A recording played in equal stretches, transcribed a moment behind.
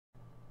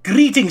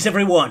Greetings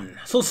everyone!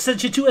 Sol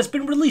Sestancia 2 has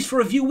been released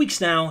for a few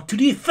weeks now, to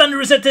the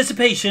thunderous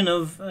anticipation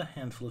of a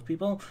handful of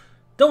people.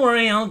 Don't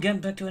worry, I'll get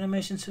back to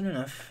animation soon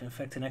enough. In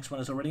fact, the next one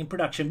is already in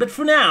production. But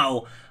for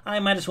now, I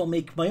might as well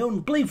make my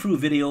own playthrough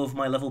video of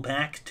my level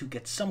pack to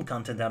get some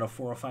content out of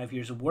 4 or 5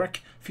 years of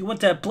work. If you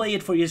want to play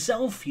it for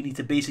yourself, you need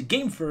to basic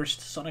game first,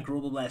 Sonic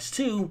Robo Blast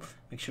 2.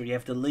 Make sure you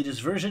have the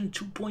latest version,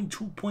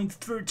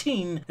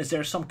 2.2.13, as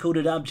there are some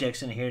coded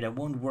objects in here that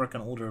won't work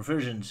on older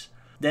versions.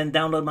 Then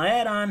download my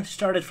add-on,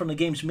 start it from the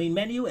game's main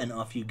menu, and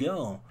off you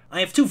go.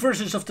 I have two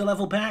versions of the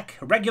level pack,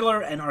 regular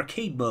and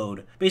arcade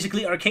mode.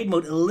 Basically, arcade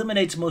mode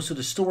eliminates most of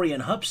the story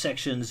and hub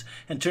sections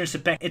and turns the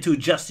pack into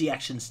just the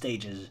action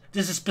stages.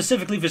 This is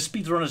specifically for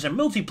speedrunners and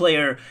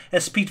multiplayer,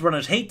 as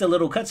speedrunners hate the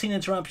little cutscene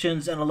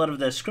interruptions and a lot of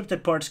the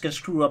scripted parts can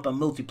screw up a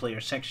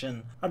multiplayer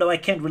section. Although I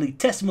can't really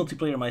test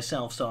multiplayer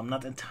myself, so I'm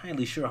not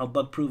entirely sure how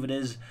bug-proof it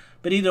is,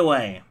 but either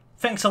way.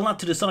 Thanks a lot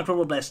to the Sonic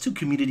Robo Blast 2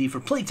 community for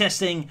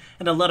playtesting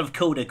and a lot of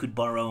code I could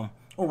borrow,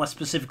 or was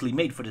specifically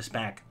made for this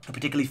pack. And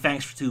particularly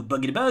thanks to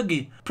Buggy the Bug,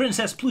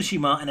 Princess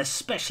Plushima, and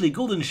especially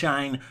Golden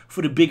Shine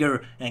for the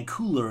bigger and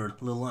cooler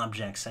little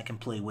objects I can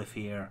play with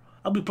here.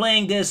 I'll be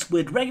playing this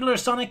with regular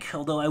Sonic,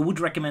 although I would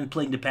recommend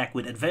playing the pack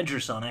with Adventure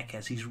Sonic,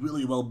 as he's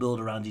really well built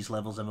around these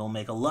levels and will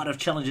make a lot of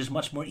challenges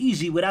much more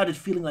easy without it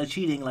feeling like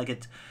cheating like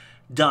it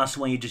does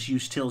when you just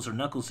use Tails or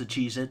Knuckles to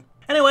cheese it.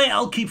 Anyway,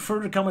 I'll keep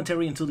further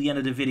commentary until the end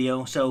of the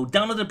video, so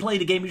download and play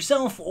the game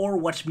yourself, or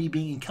watch me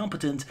being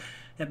incompetent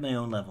at my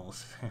own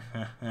levels.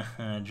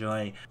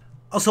 Enjoy.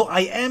 Also,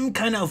 I am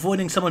kind of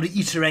avoiding some of the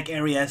Easter egg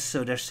areas,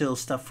 so there's still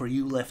stuff for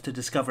you left to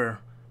discover.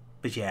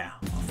 But yeah,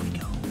 off we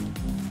go.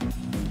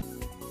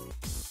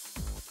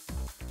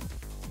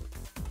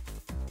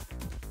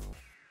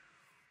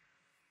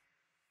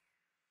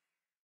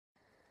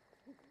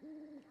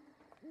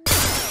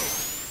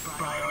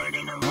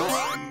 Priority number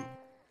 1.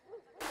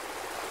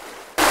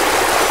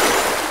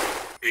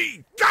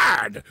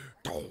 Egad!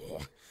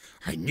 Oh,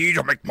 I need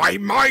to make my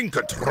mind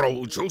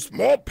control juice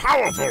more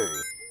powerful.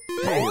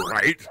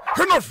 Alright,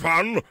 enough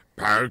fun.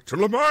 Back to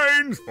the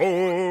mines,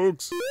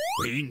 folks.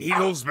 We need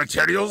those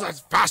materials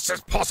as fast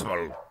as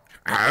possible.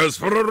 As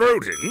for the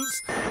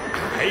rodents,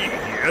 I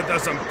hear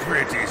there's some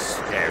pretty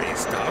scary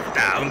stuff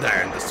down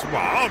there in the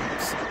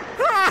swamps.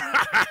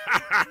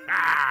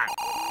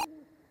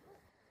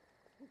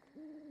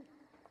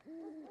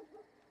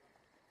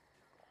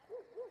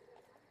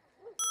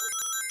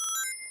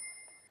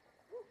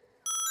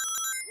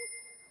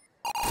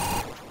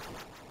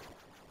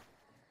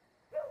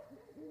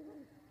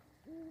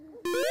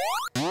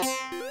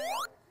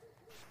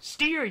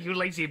 Steer, you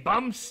lazy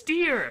bum,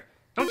 steer!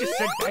 Don't just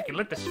sit back and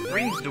let the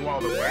springs do all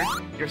the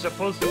work. You're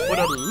supposed to put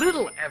a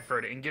little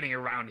effort in getting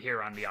around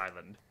here on the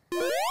island.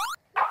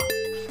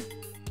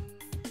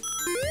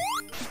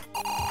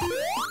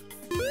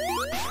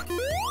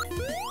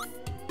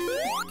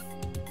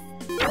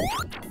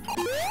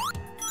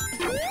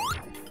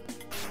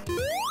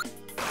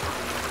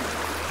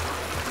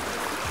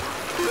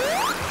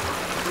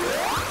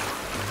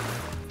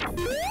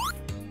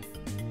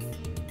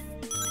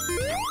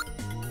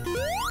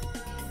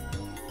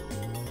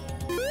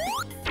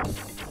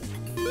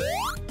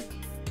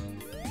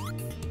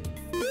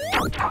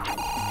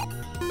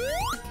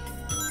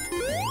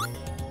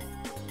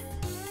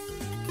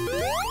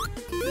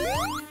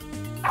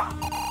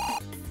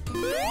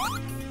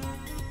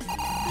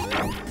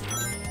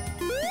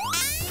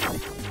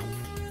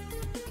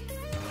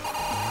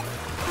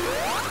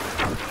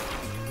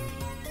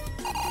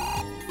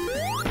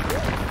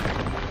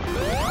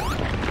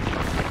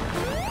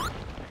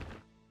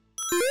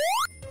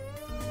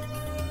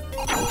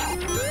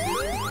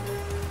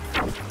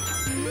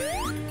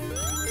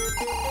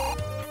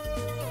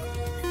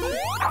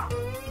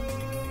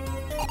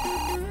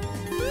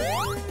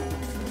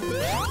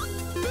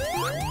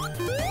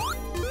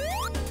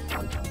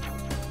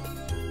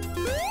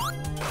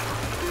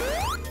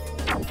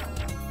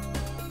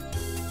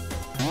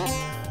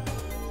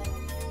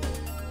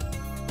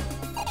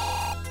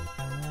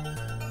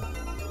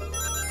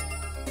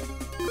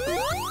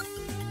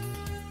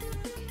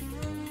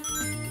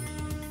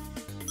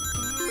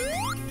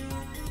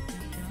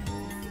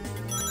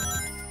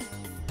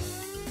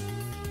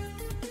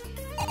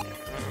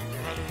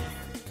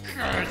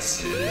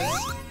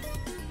 Curses!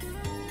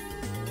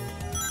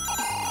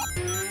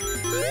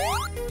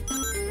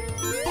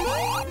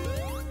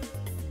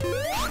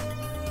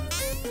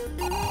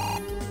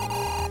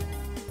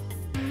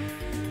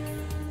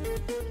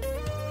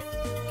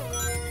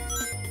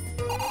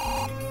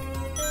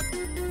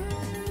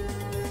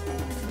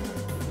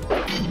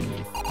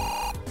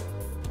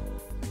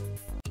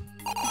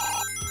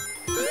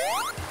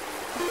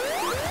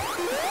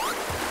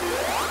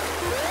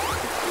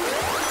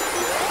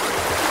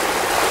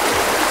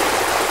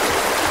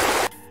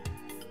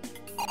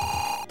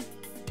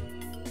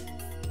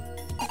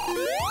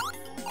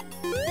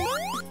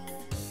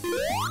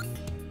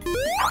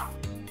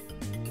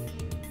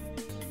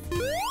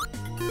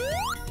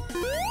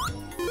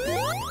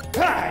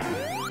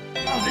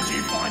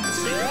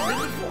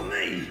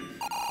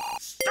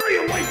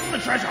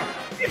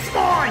 It's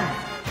mine!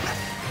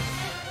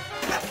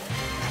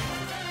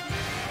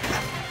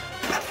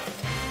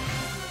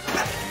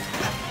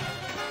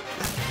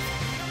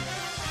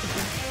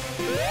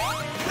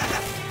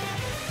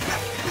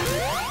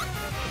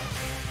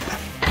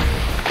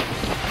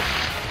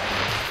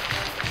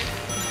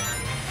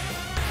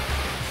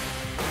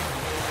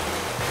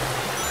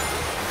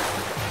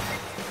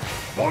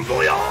 Bon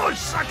voyage,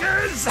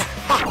 suckers!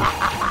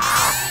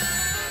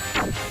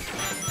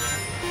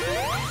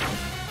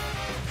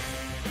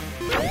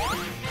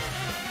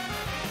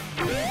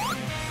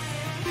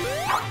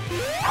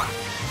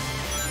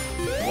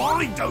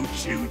 Why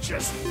don't you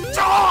just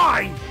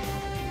die?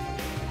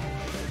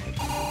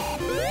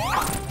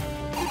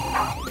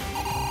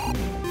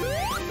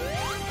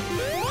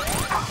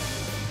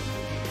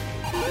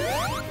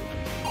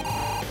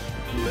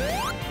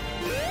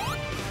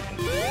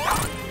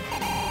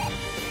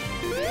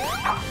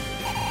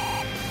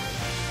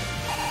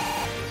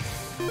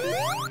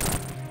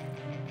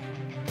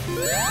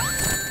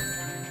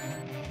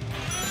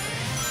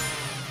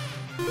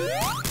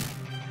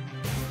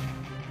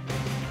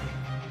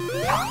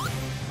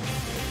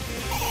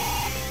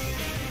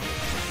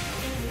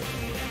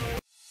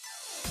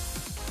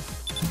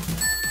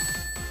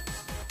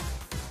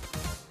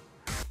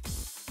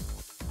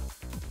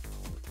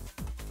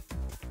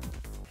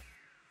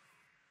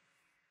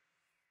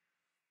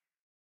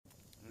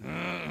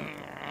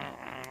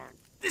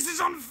 This is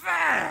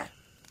unfair!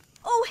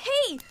 Oh,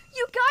 hey!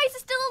 You guys are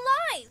still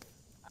alive!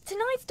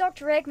 Tonight's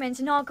Dr. Eggman's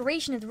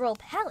inauguration of the Royal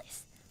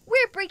Palace.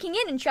 We're breaking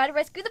in and try to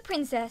rescue the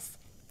princess.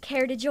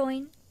 Care to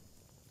join?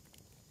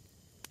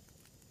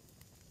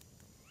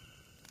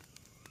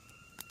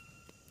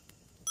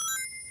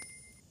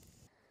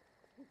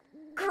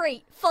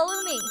 Great,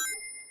 follow me.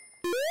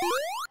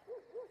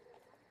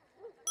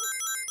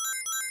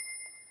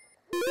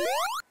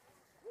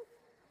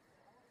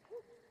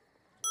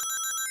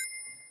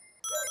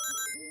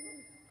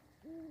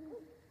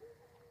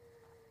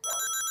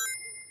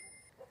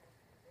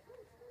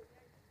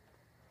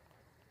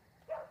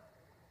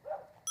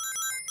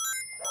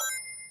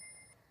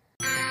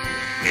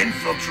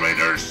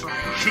 Infiltrators,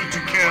 shoot to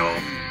kill.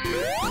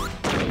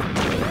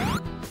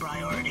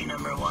 Priority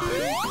number one.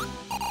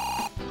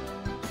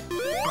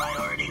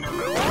 Priority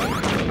number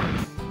one.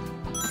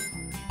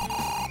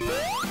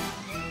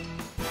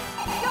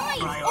 Guys,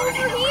 Priority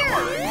over number here!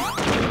 one.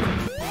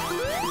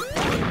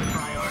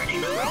 Priority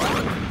number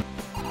one.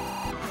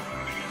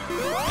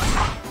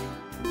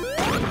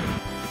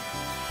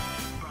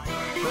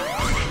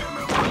 Priority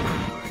number one.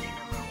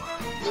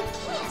 You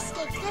can't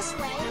escape this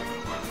way.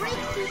 Break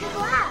through the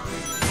glass.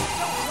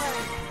 Don't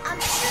worry. I'm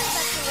sure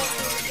that's the way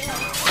to do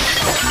it.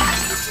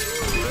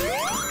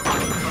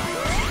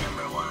 Priority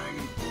number one.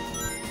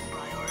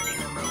 Priority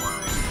number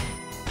one.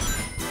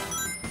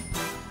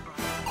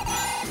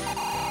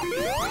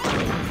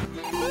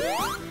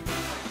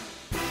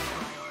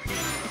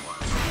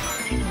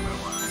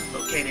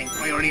 Locating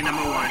priority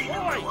number one.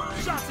 Oi,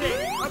 shut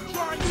it! I'm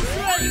trying to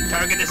sleep!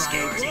 Target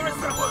escaped. I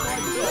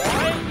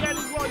ain't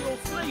getting while you're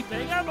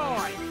sleeping, am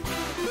I?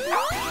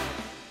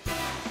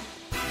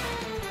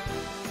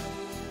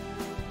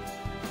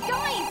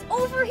 Guys,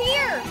 over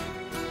here!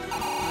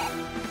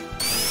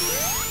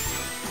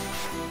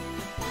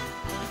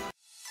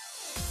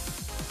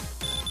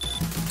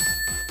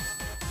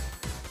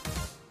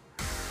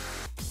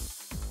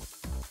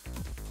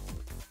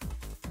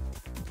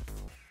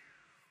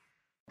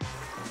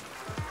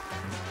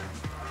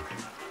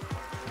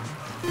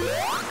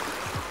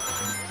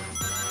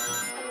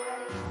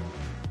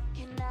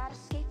 Cannot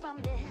escape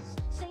from this.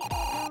 Say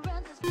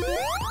ignorance is bliss,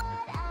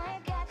 but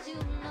I've got to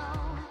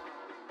know.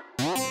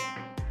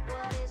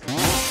 What is it?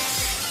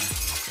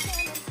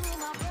 Sending through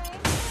my brain.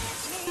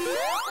 Me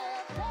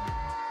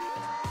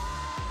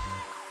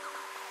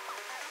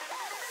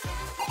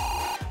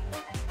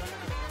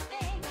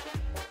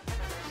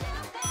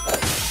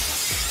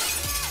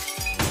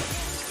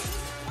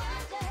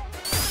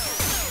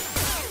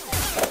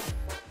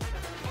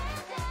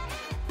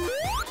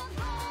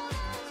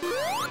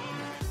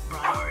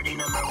Priority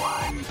number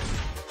one.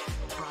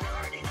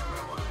 Priority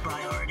number one.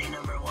 Priority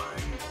number one.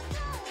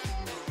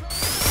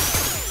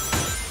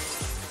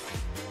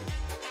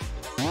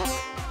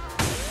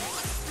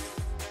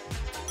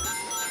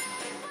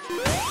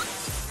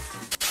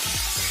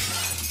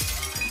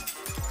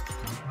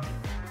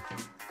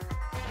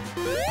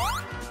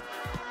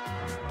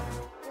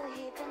 The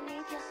heat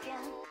beneath your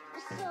skin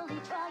will slowly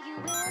draw you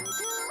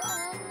into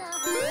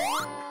another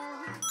world.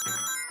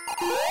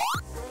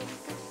 So you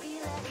can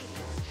feel at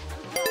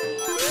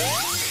ease.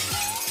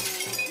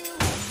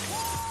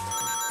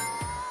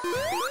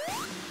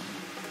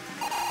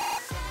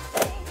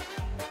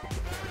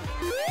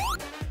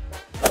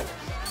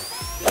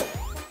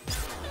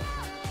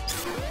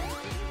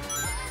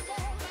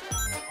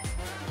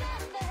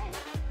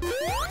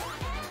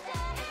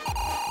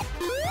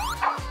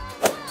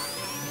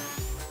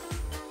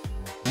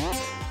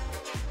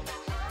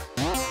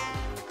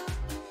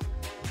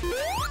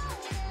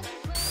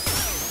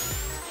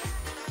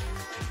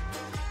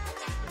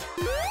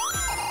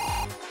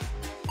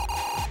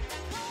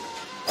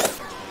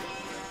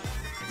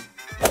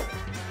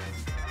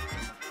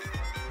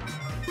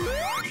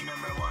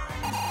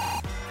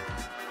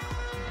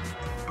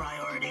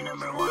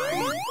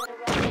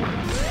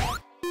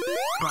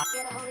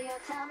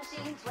 time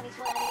machine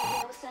 2020,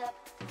 yeah, what's up?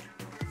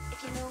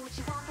 If you know what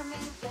you want from me,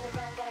 better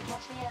run, gotta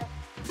catch me up.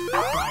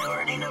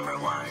 Priority number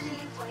one. Machine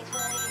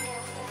 2020, yeah,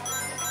 what's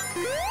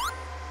up?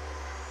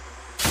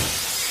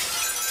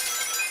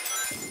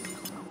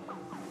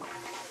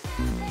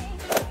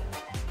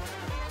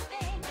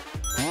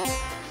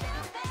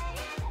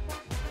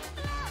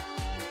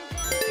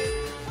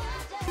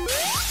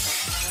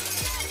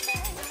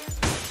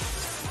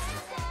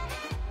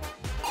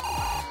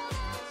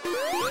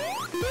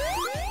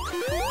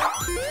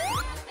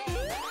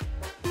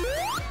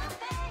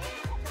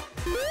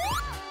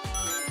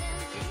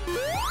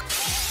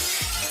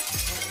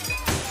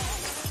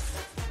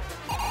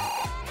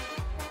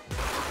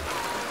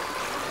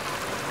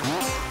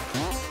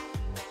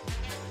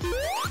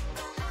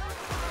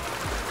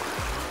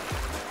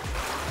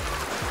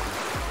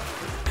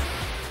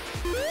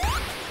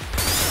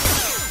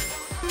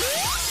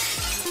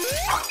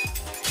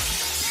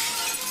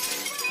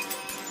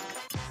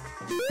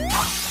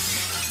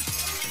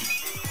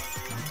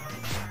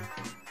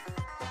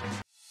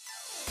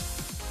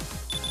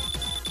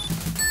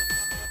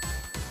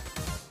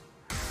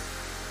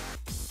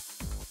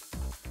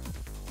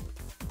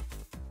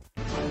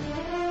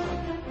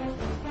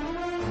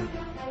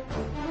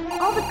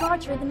 All the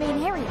guards are in the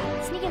main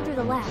area, sneaking through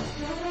the lab.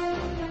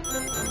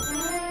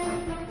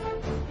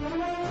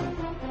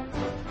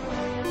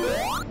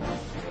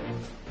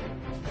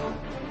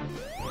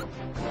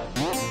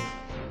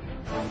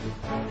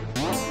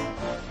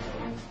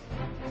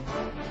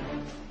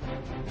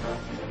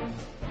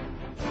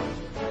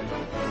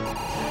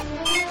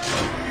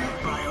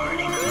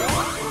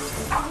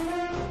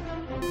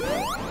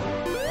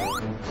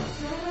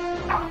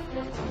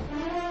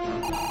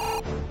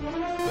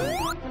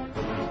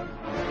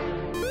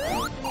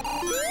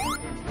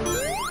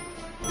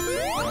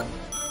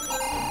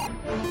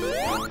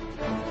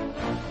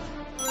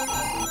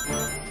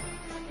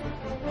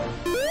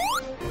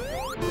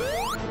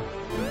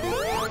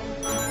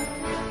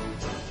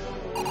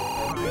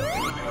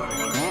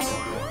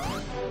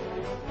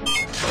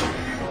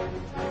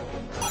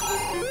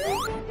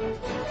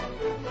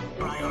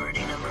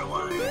 Priority number one. Priority number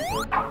one.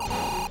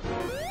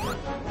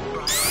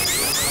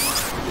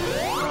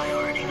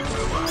 Priority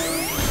number one.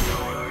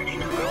 Priority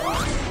number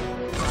one.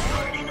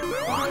 Priority number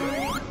one.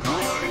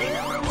 Priority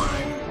number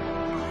one.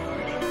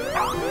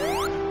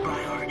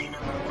 Priority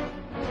number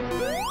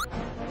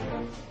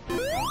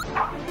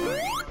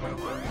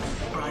one.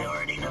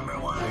 Priority number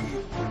one.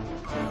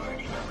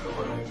 Priority number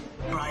one.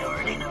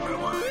 Priority number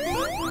one.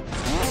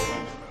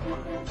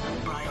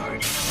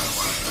 Priority number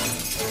one.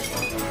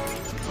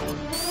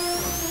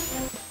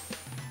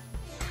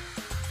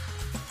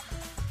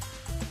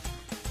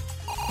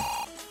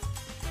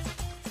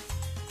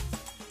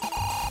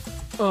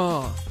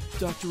 Ah,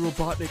 Dr.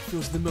 Robotnik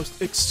throws the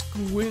most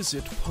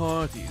exquisite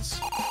parties.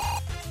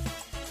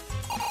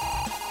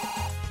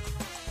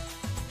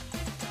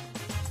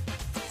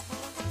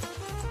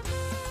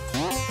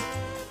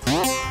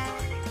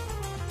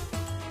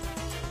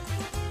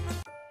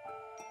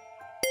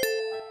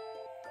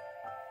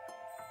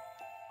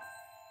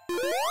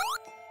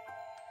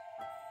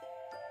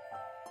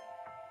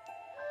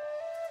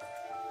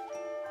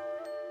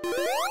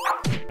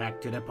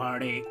 Back to the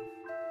party.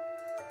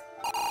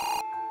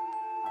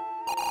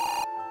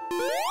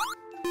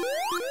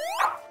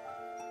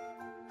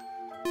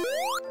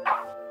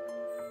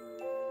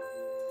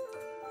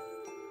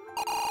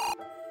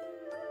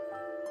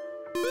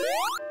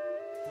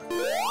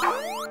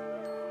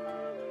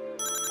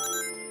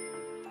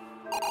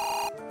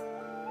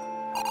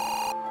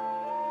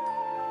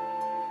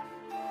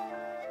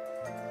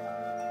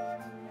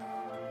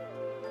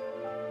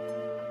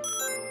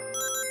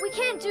 We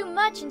can't do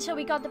much until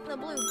we got the blue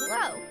glow.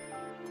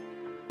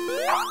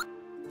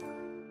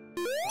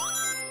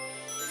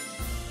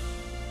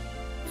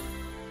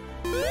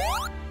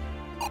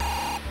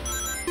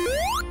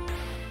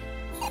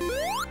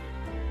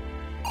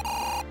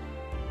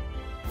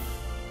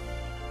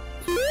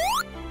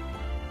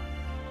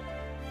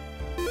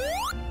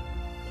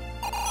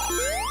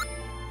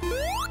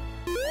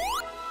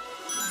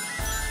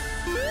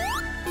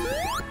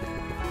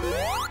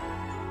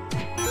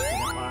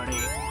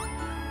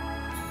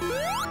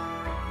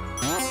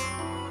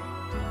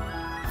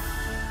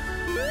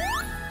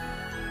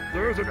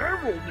 There's an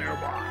emerald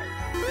nearby.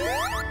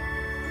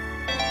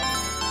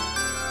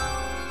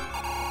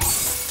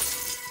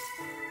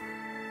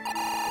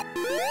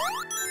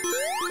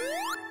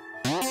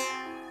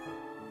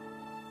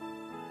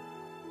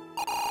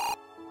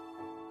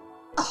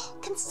 Oh,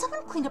 can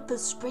someone clean up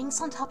those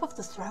springs on top of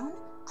the throne?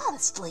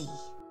 Honestly.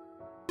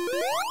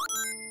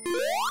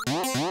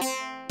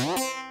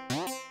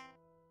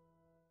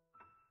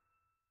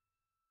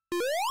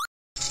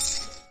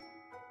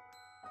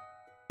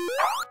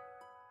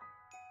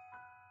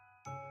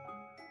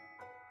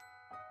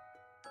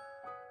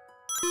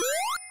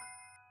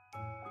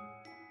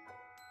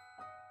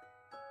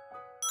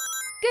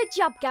 Good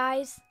job,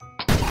 guys.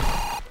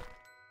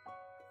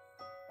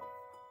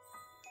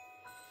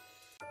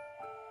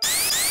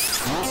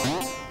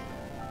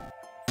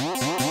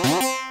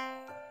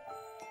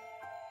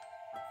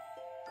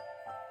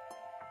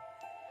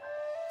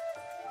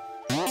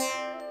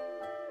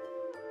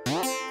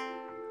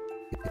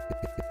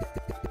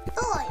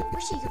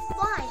 wish you could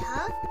fly,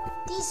 huh?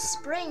 These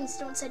springs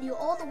don't send you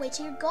all the way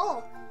to your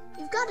goal.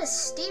 You've got to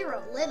steer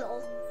a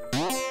little.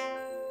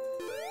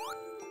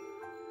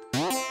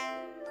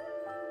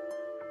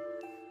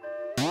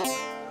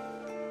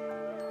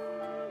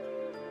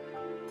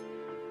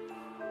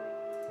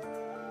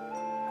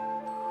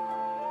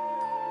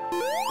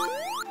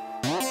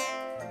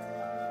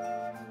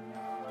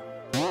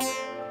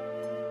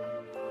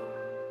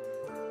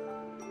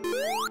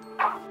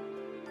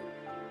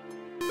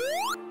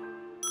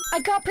 I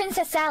got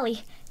Princess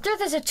Sally.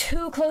 Those are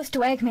too close to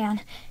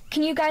Eggman.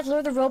 Can you guys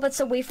lure the robots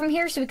away from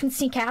here so we can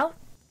sneak out?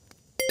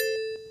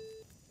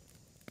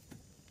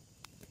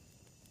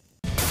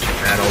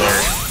 Red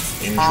alert.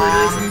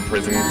 Intruders in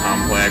prison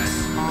complex.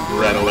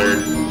 Red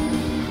alert.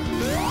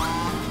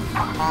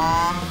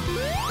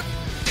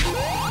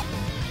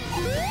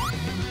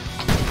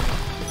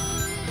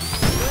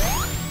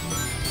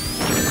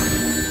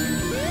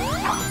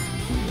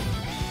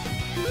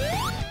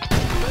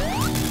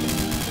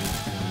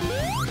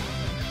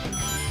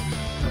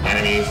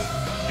 Enemies,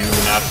 do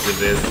not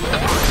resist.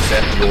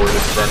 Accept your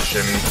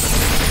destruction.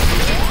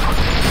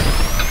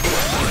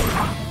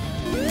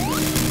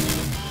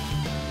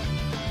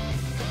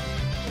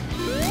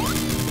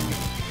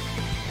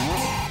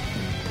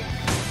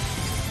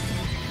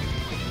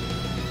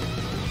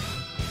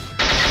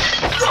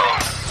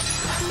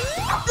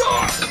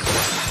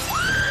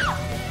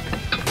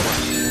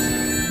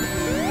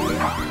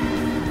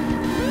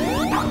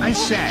 I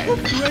say.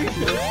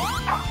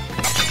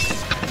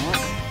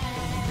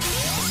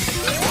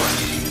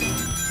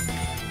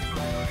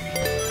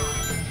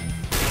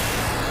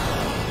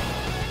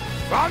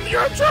 On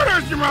the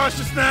intruders, your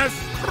maliciousness!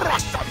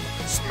 Crush them!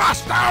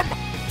 Smash them!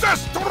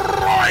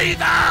 Destroy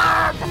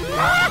them!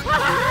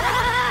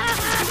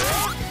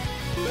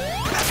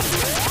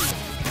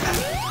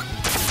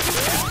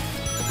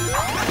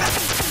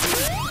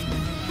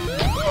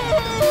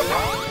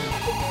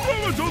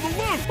 Damage on the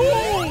left!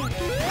 Oh!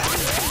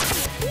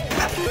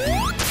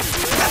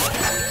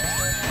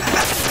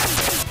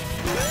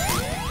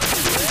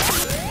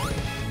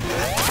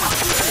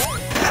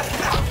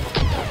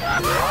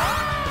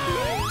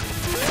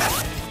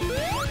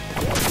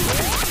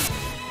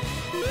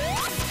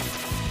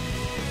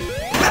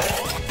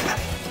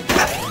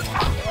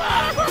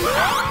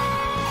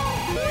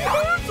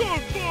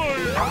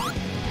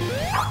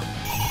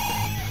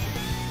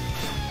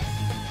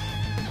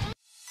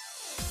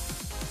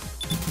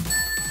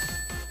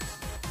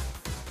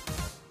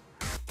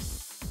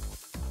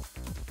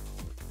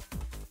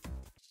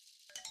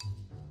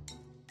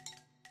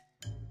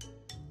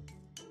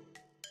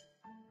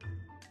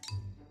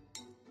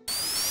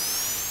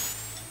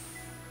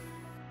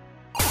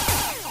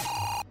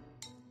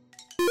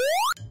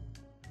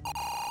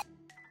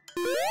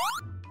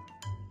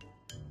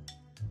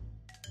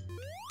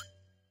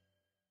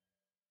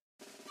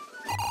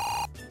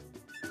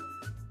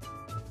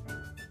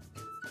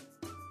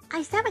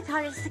 I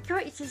sabotaged the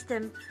security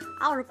system.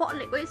 Our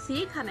Robotnik won't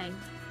see it coming.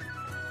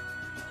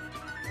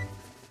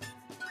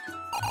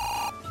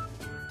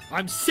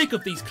 I'm sick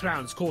of these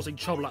clowns causing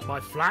trouble at my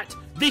flat.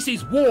 This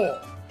is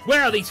war!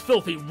 Where are these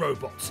filthy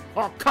robots?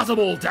 I'll cut them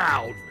all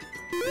down!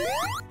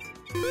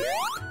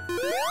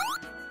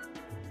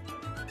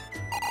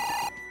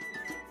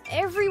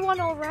 Everyone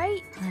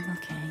alright? I'm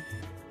okay.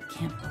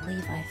 Can't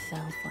believe I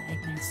fell for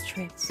Eggman's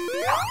tricks.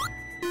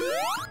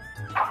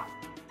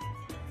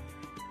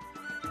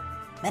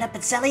 Met up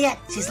at Sally yet?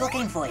 She's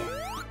looking for you.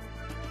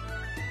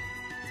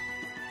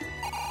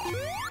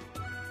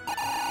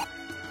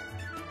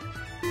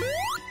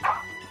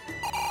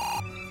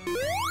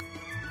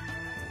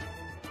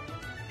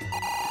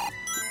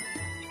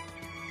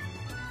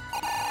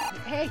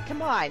 Hey,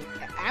 come on.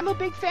 I'm a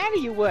big fan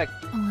of your work.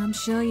 Oh, I'm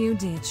sure you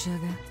did, sugar.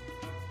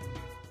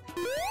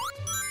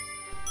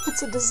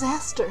 It's a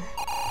disaster.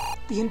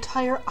 The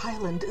entire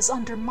island is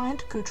under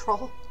mind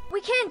control. We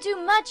can't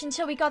do much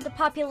until we got the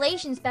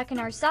populations back on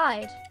our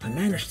side. I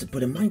managed to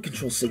put a mind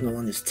control signal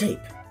on this tape.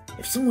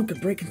 If someone could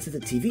break into the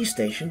TV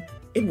station,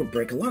 it would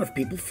break a lot of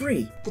people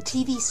free. The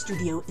TV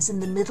studio is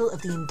in the middle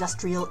of the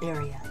industrial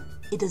area.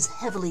 It is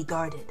heavily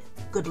guarded.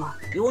 Good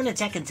luck. We won't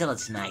attack until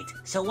it's night,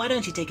 so why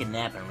don't you take a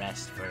nap and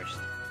rest first?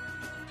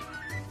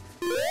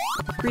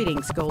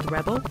 Greetings, Gold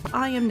Rebel.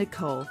 I am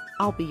Nicole.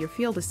 I'll be your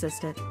field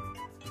assistant.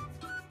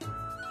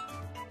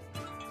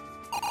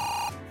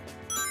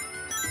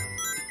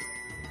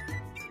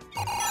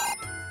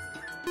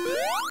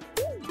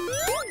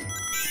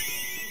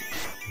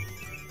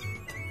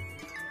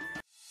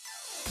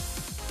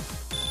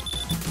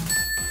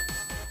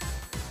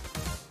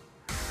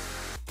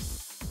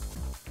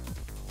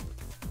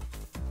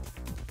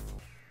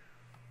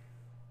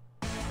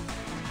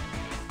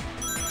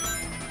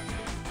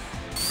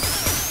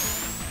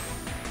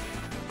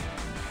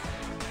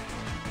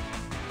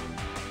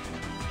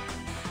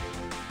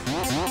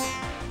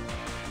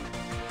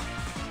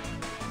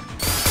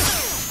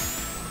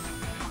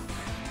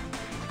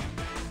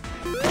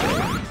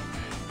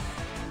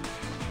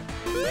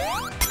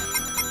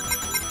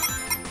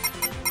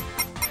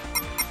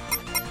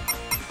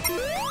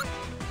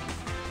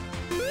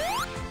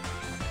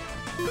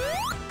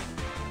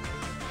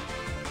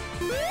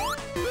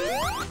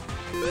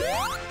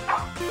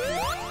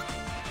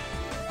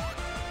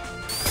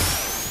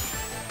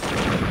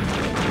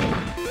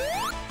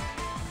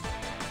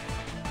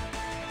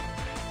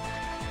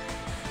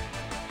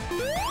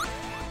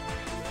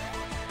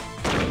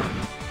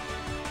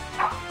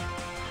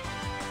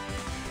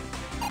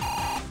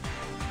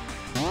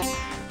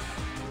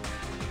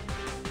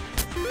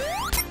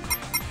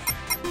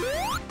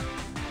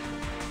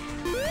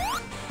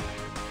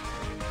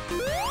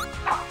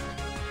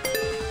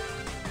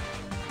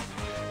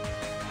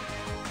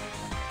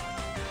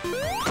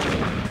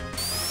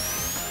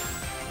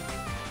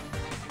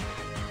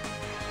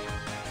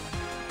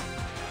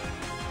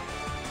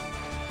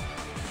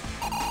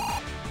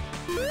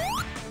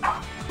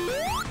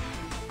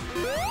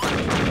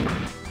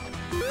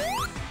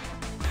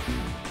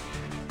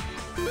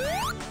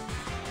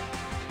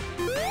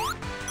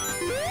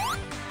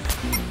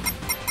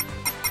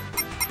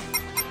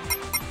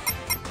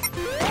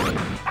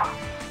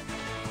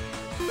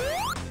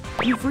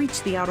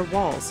 reach the outer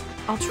walls.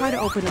 I'll try to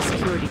open the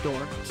security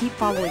door. Keep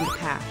following the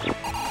path.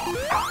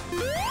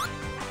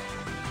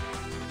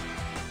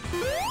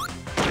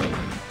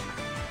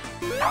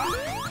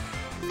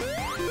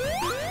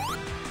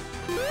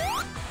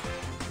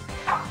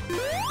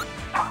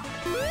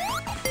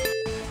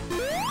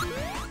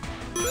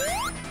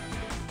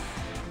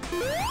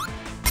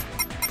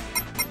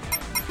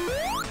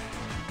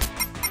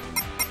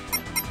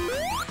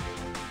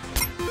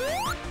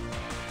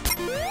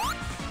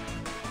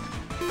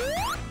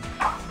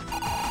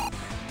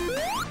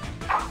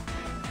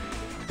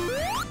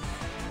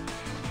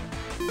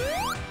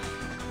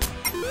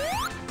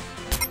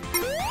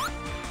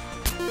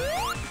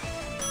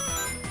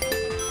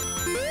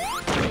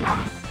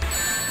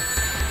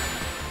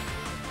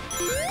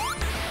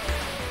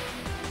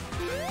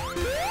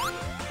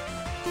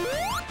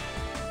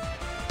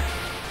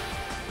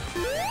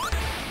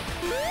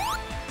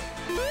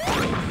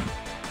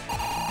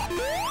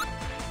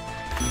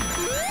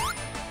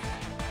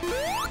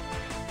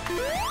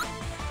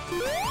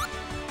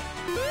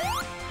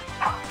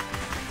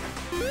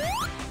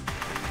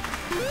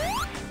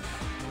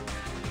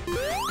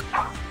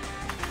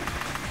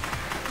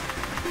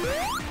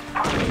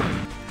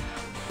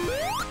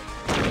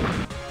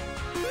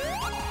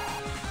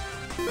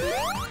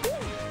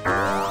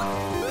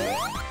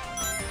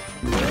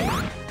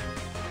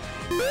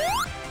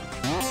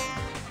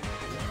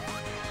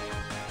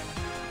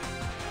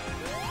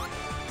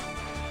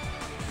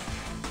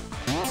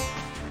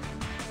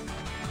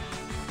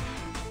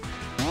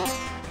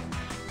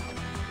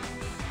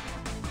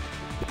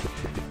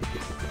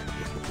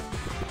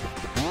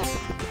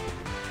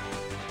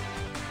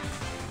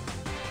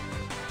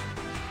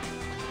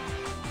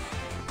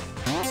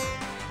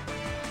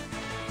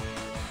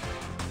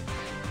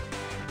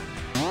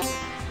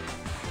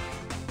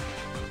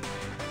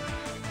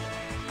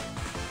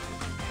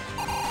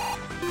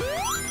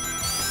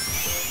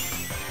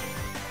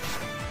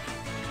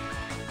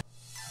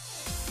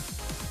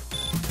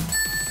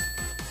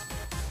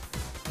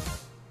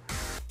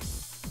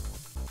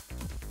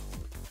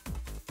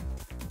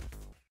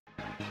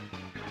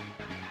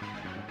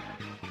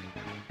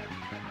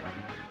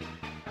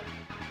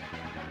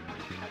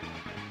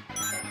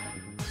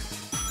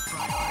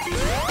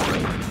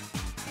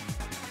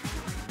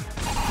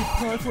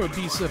 Apply for a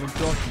B7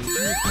 document, you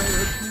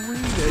require a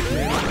green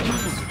Eggman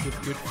approval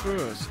certificate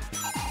first.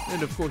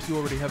 And of course you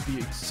already have the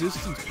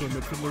existence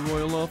permit from the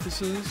royal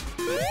offices.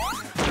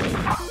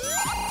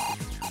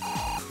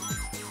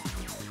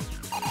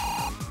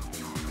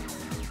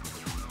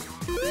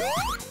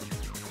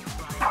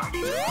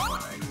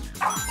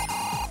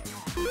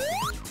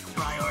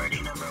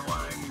 Priority number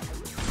one.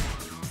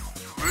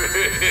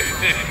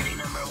 Priority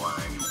number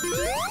one.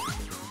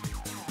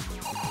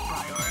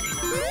 Priority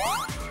number one.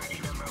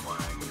 Priority number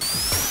one.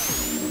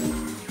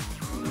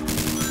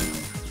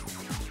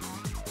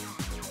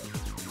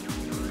 Priority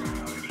number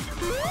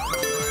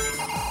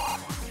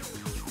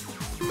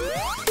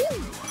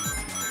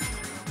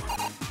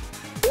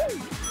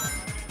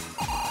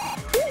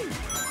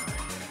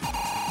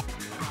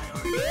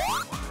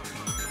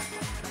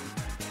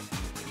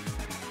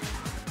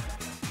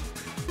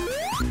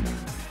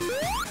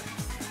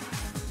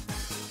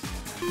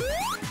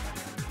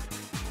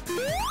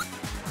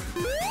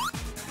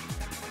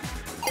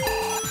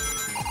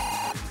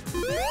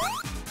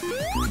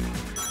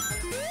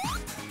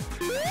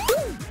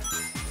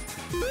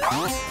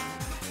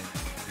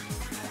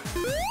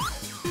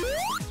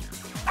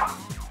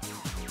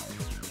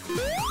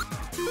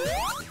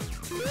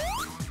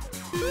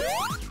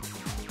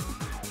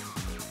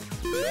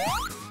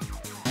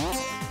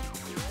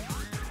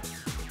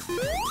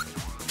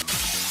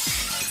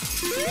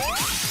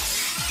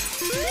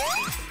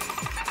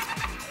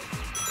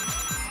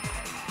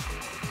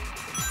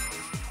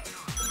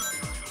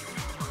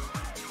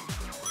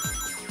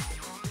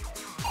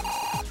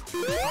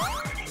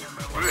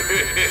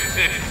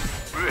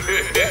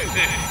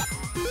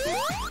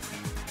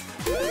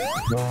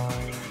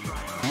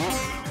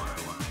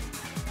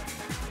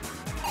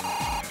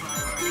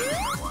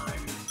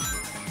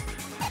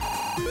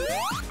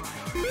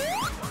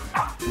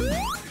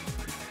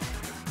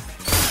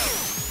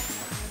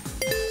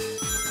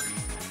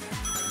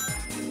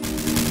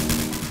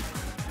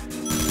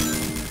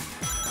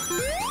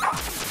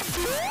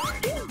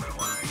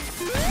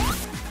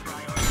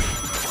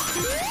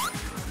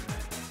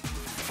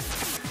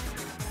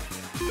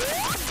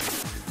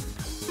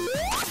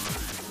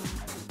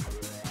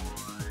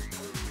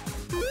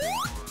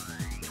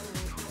one.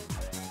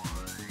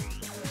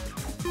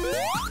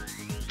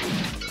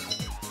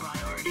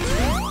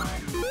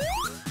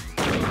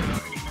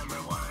 Priority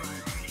number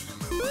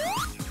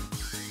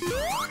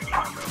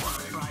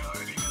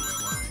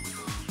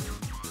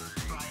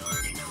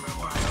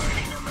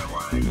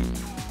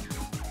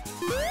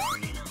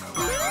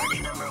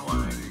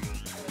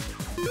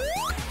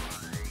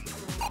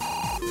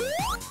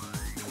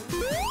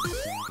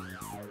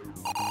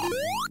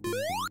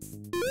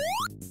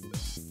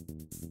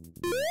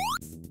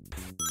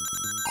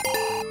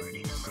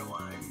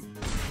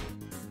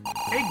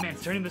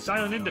turning this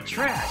island into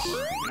trash.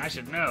 And I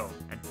should know.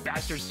 That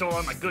bastard stole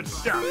all my good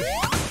stuff.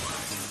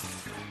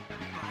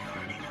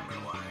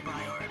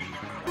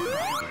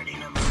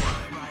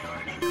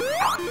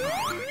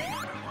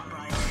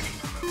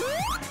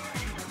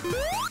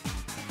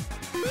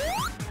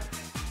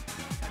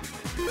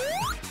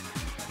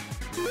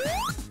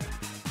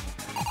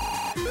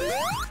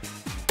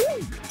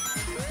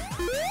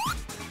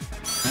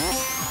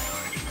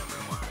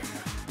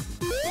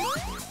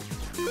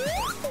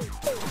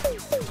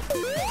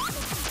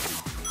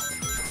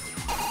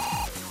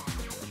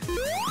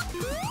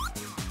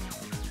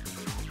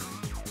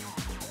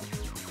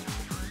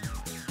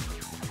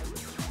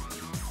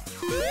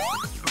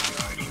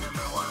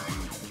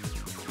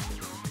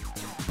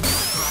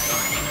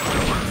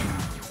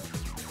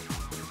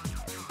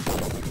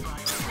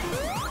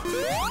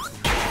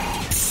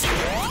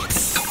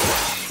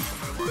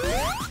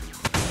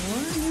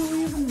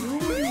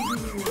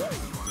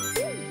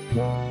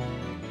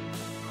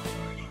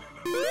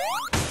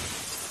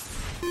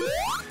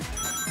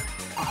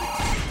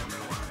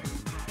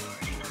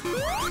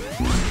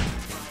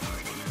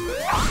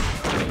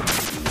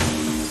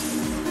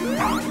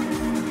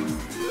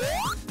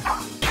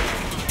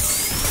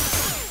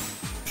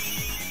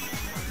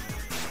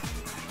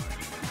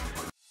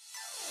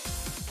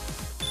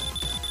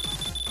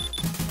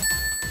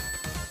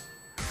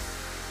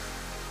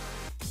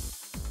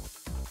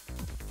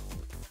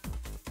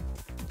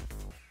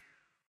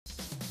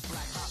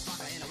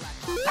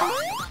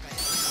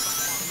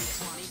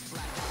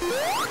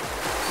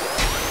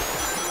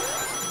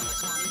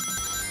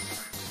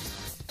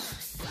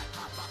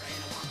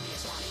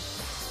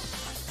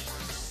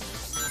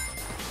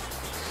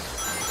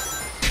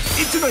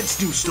 In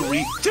tonight's news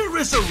story,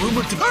 terrorists are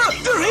rumored to—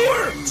 they're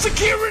here!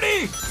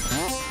 Security!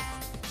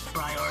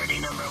 Priority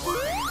number 1.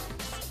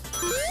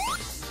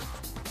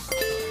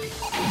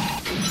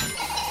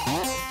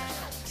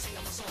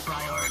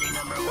 Priority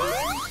number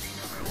 1.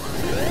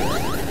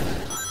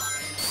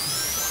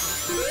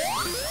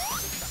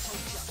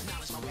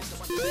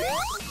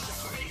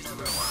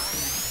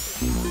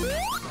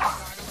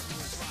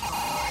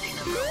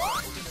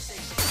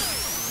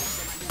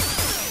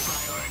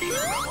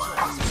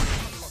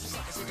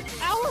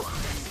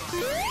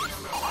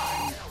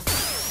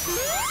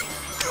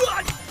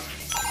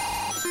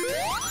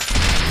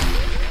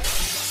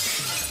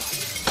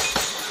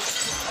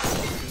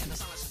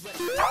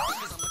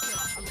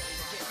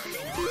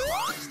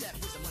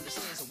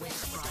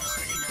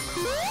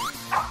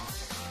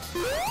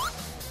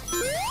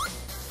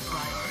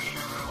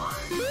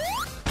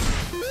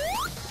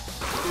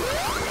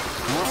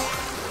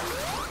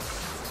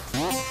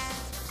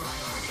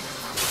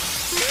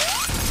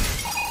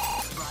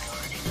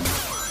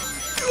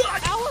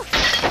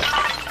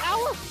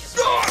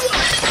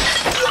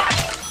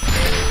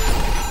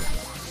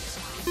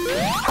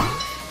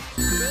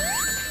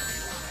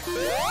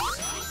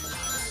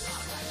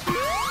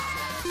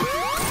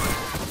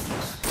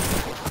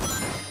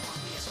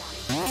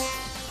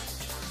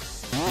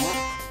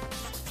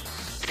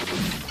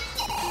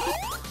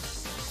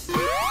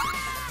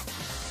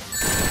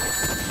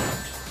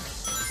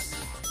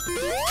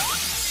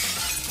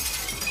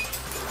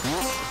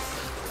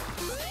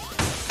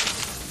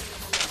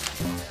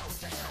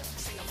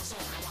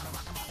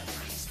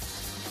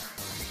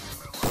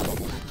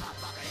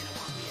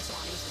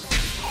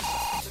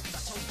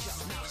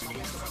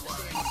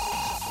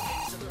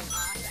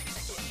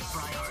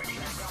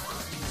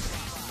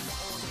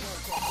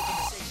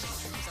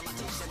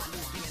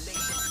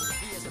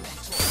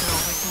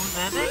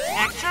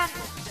 Action!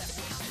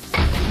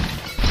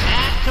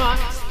 Action!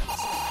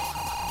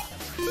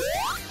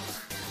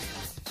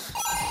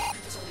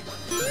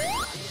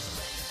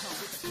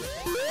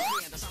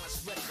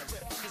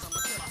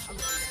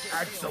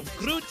 Add some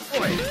crude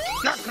oil.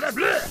 Sacre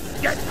bleu!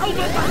 Get out of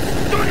my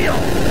studio!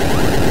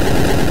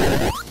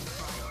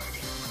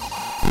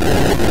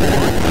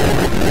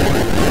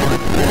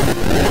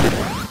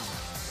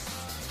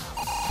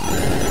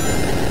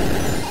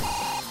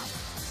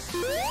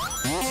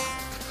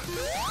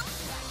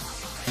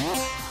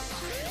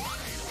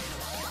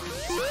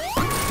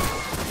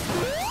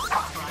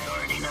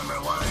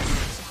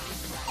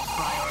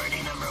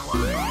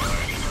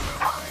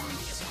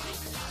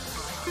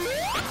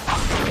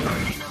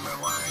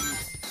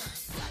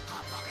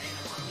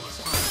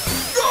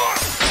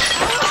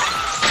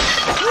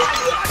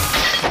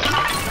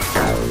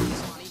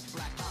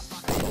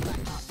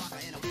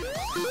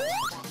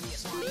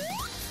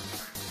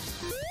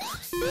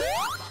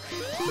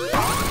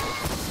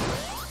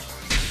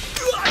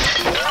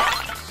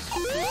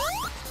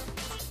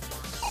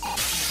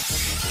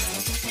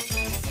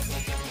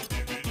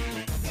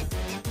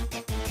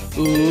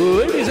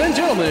 Ladies and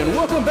gentlemen,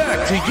 welcome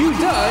back to You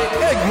Die,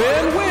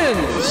 Eggman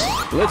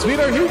Wins! Let's meet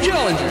our new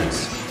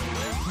challengers.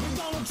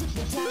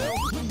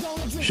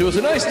 Show us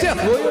a nice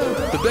death, will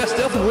ya? The best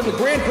death will win the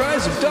grand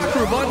prize of Dr.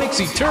 Robotnik's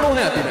eternal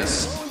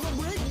happiness.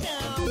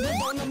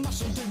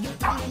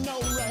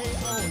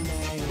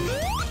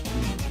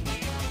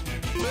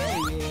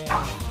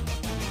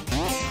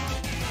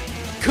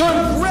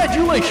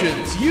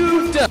 Congratulations,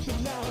 you've done.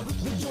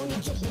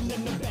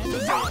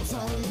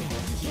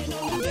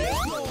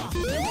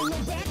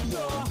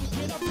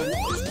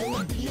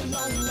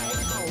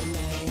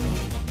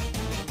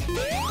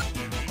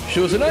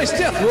 Show us a nice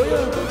death, will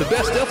ya? The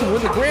best death will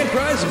win the grand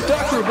prize of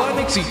Dr.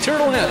 Robotnik's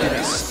eternal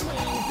happiness.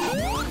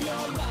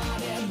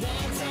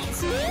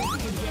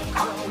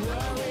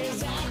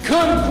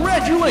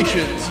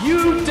 Congratulations,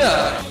 you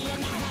died!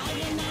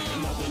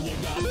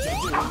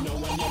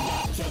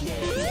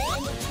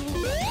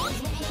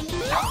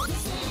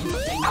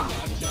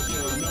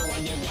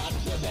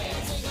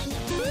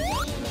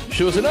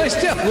 Show us a nice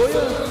death, will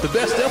ya? The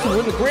best death will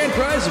win the grand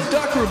prize of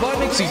Dr.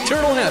 Robotnik's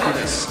eternal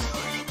happiness.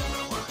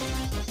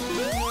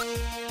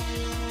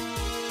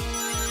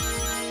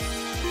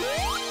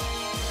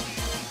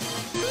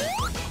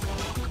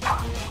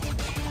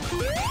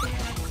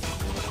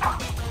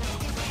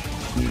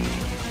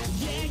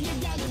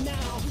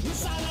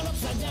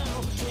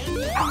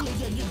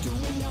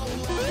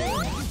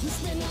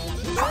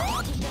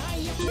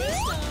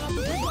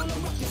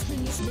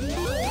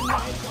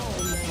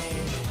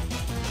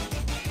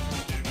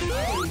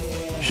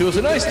 Show us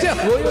a nice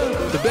death, will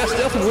ya? The best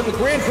death will win the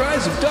grand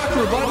prize of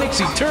Dr. Robotnik's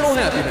eternal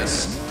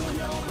happiness.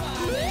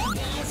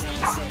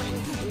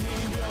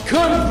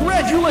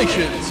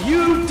 Congratulations,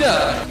 you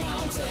died!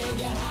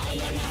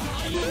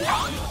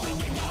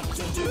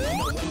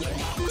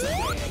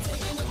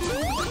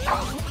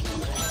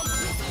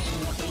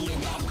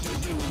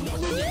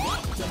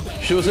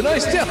 Show us a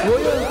nice death, will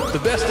ya? The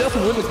best death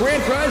will win the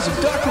grand prize of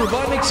Dr.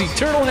 Robotnik's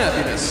eternal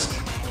happiness.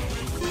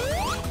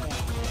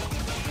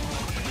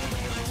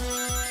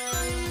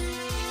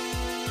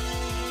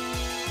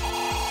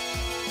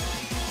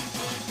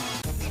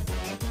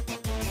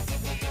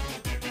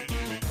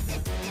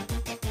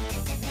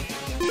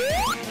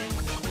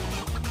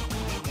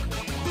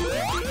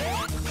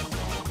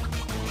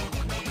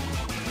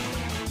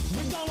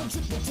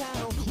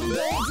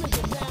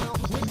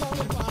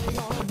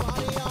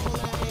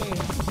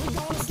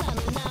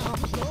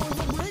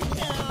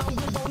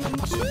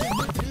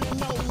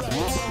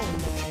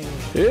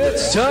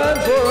 It's time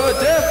for a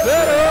death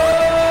battle!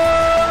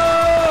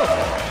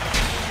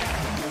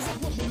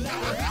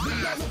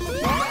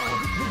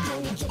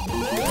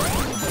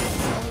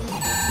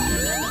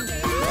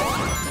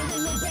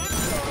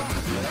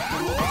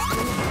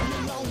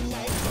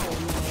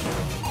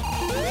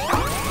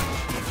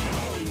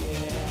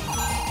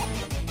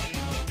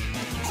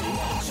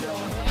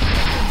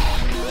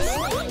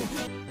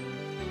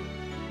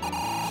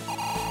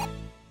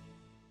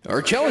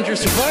 Our challengers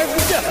survived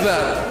the death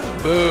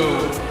battle.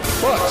 Boom.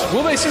 But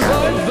will they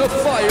survive the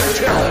fire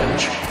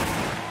challenge?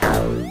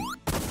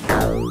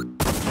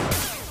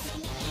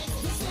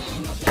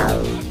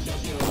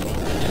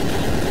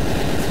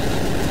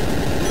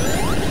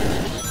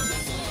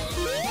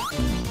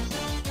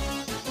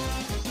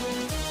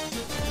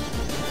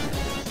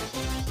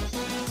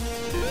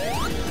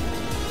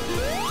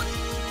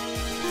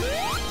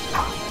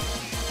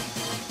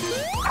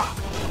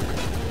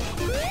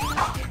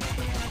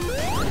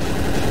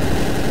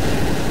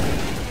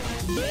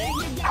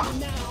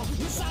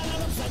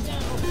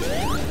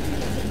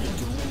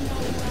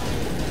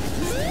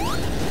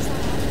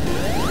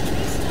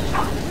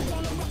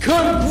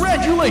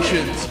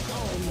 Congratulations!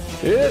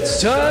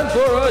 It's time for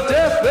a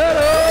death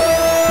battle!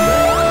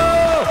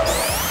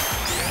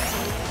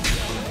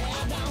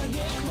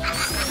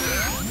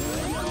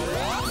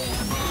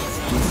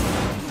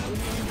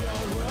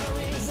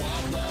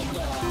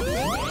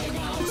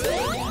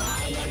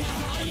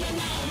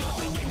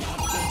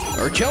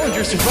 Our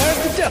challengers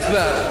survived the death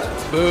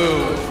battle.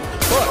 Boom.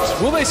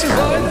 But will they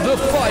survive the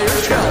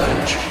fire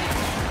challenge?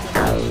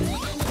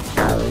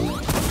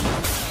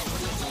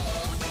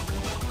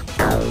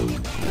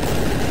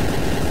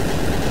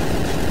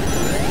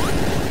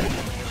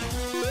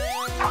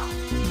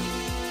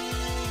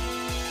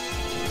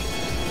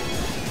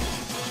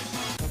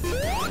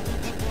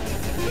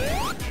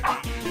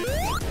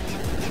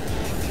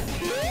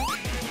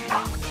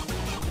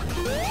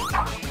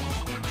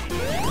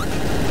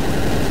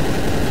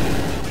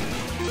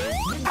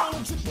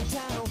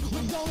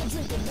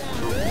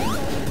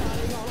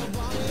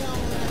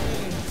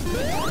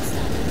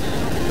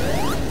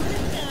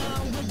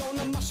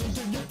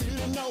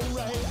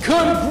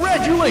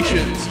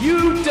 Congratulations,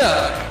 you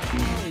died!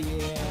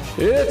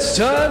 It's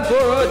time for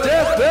a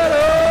death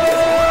battle!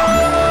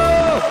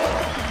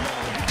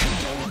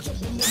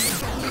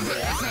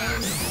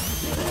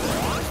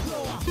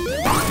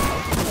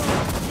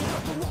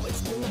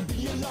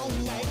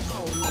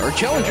 Our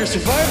challengers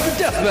survived the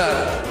death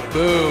battle.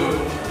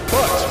 Boom.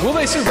 But will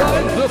they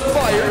survive the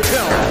fire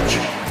challenge?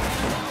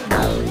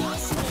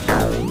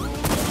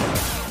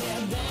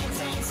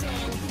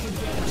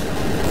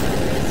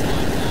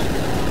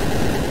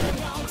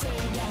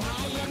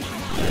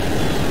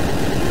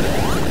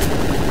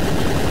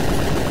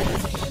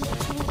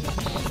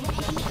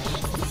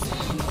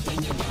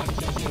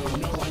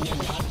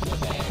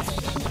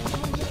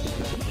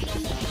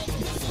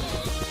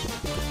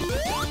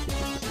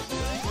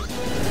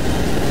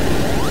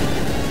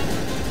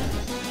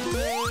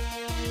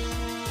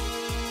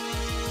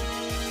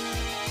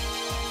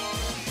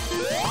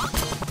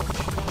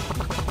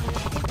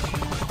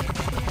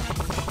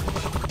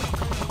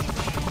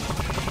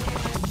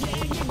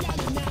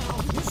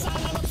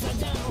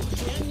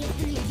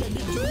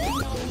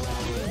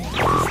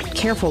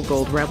 Careful,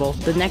 Gold Rebel.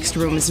 The next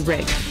room is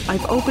rigged.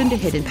 I've opened a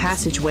hidden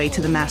passageway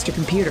to the master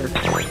computer.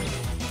 Priority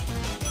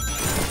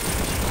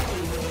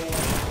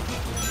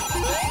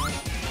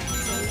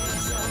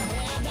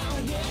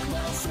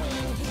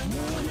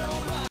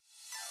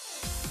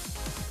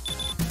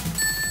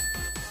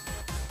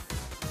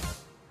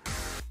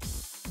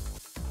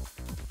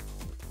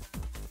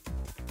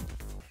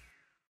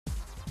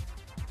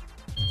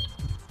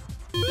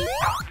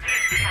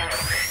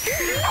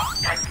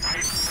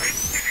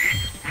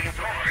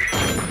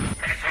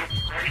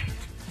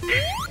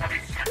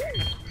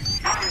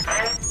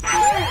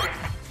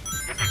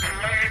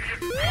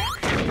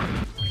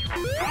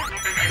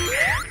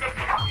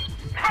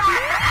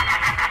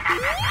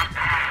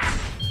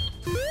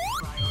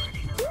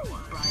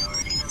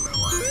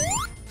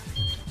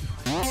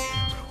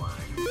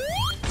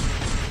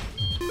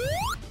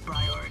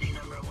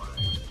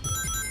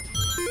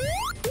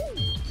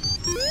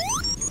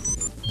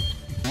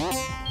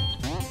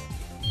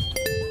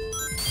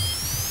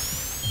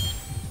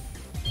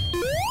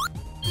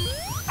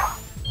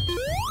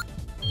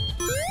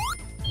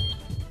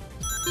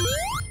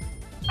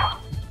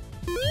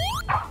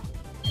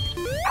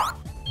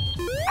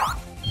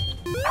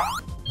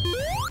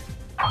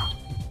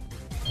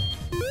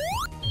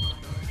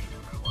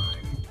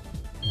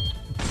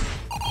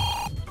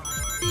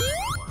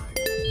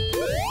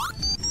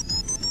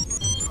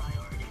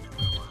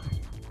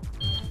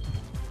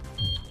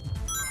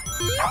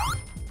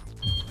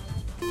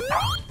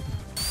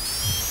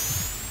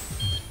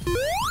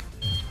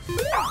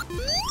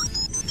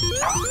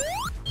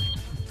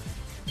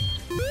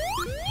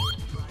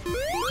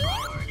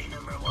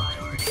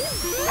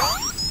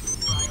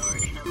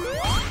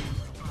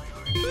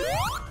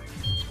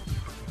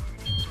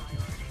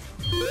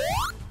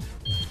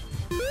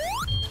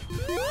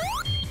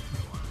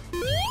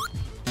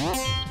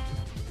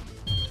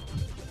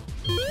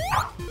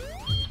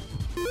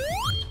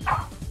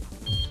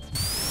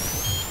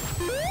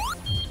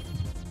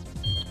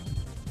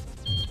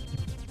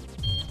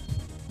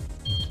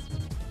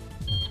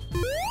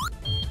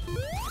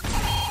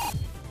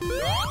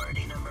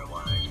number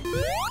one.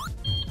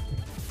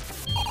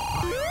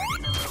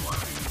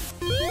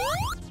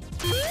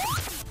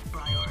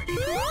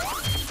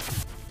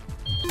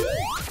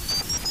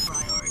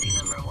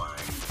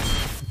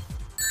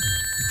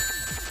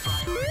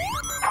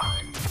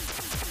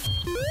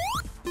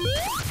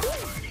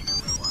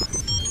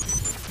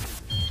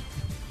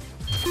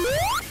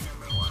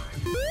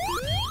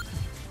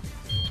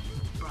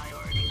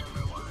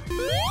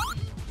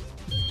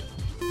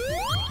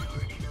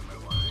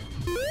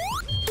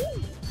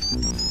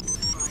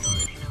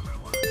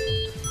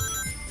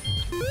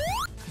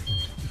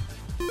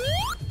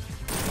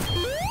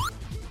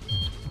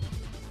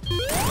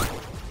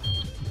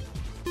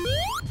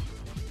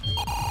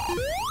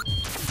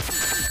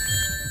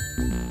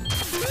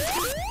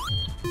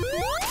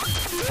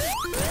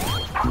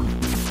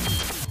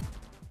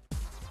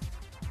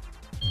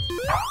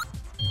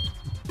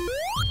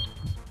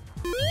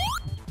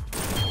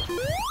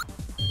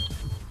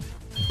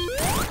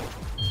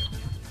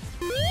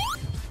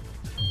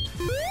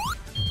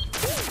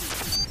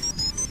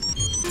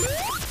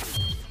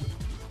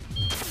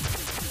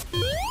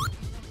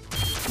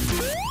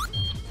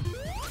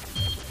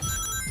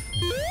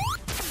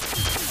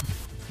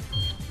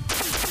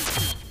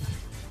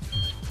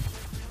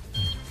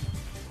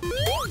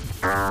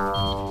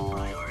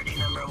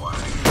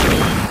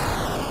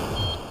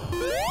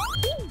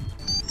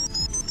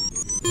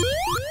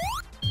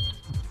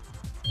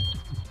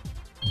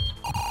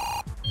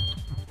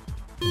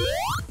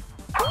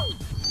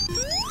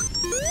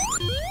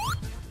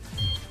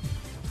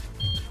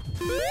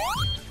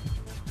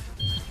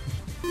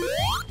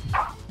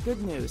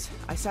 Good news,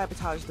 I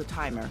sabotaged the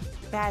timer.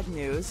 Bad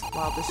news,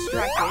 while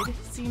distracted,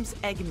 seems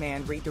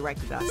Eggman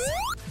redirected us.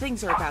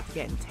 Things are about to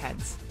get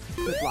intense.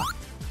 Good luck.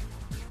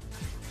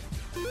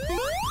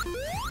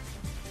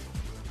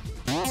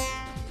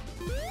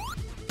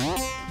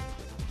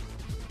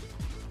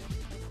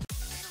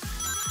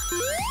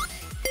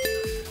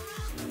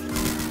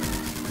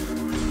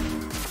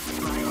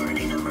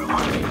 Priority number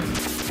one.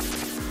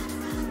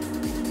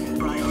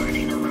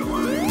 Priority number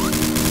one.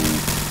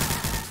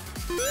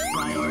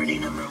 Priority number one. Priority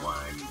number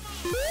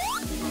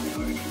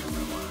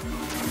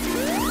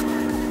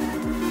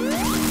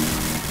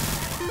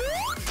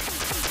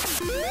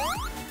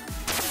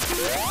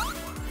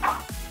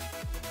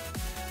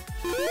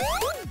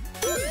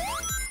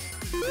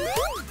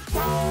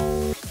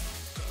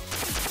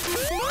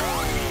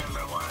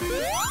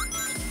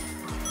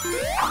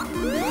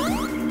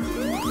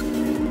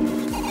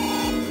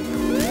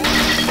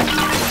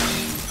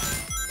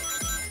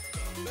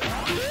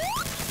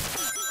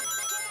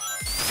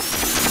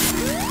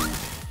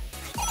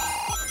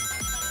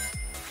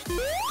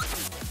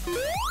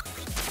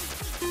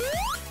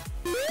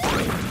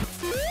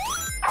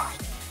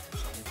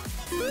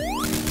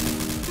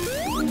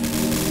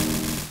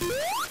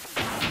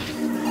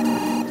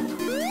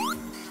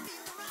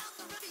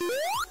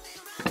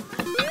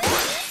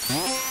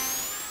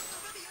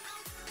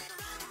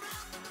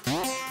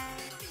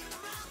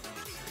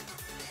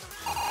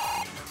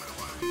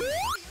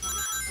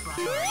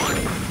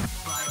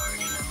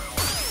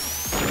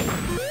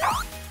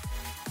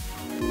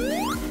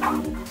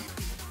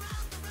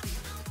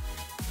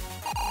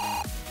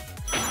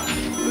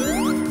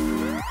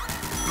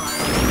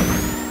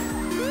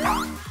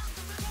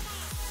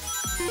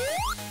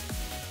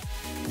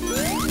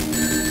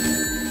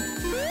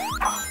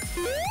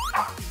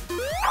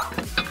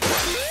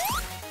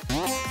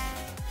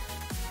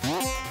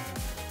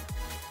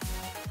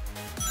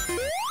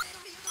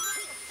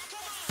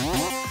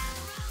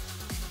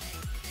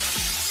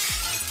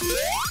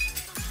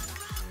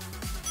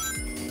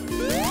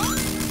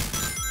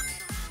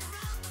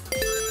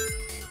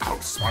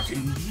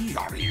Outsmarting me,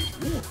 are you?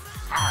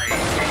 I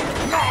think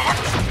not!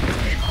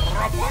 A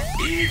robot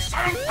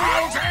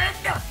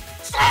B-7000!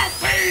 Stop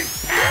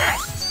these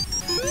pests!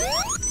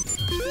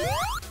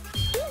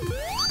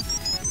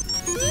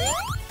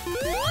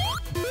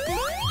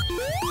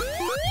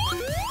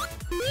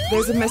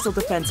 There's a missile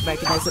defense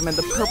mechanism in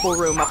the purple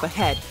room up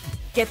ahead.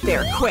 Get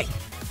there, quick!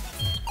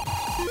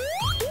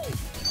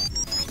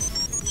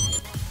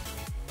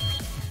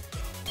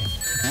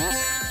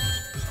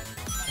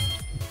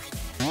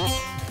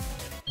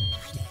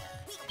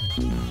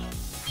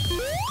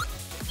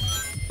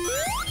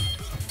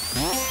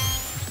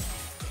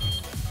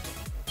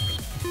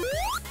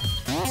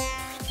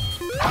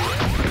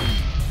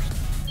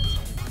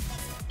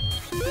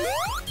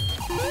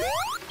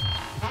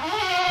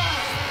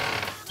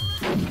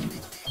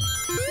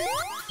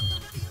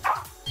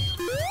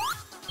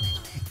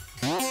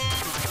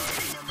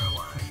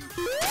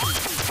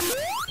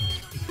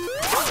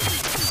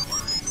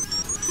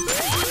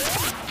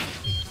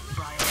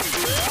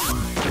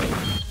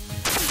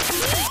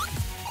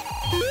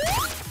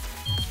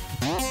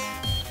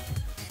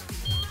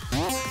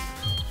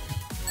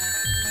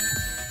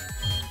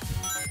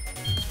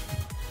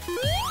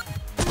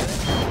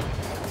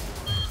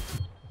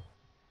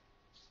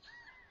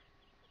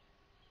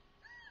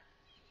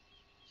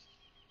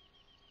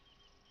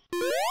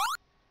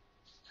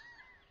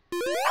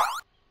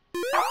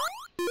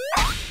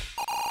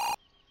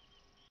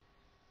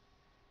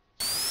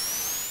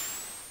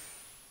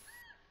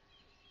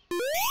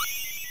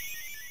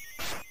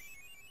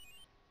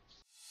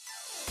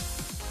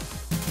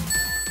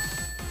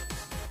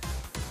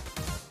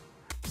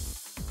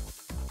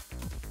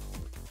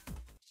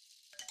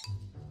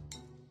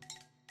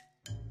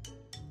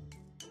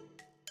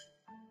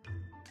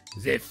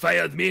 They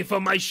fired me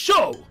from my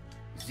show!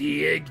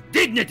 The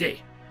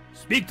indignity!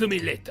 Speak to me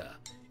later.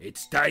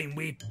 It's time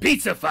we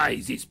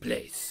pizzafy this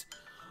place.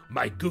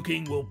 My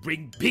cooking will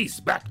bring peace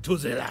back to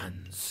the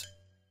lands.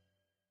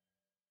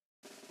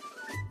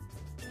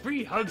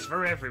 Free hugs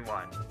for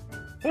everyone.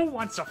 Who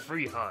wants a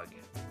free hug?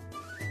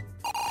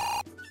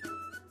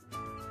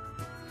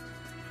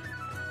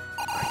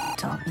 You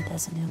told me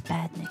there's a new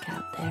badnik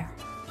out there.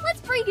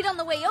 Let's break it on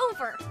the way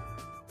over.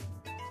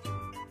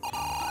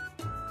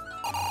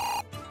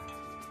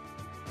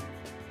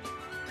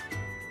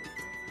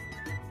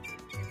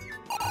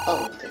 I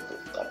don't think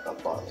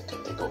that Botnik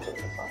can take over the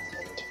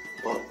fight.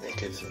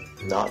 Botnik is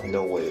not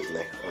no way of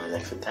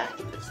next attack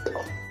in this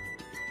though.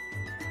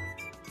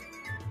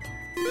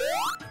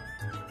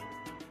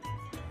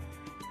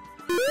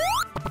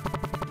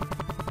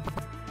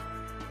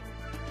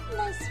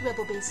 Nice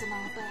rebel base and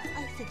all, but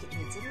I think it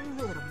needs a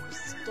little more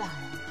style.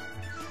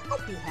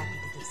 I'd be happy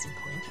to give some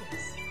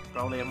pointers.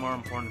 Probably have more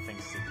important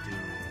things to do.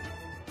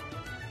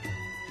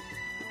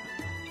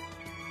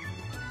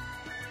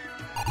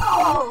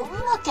 Oh,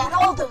 look at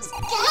all those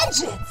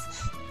gadgets!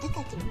 I think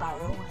I can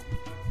borrow one.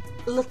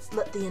 Let's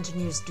let the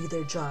engineers do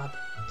their job.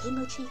 Okay,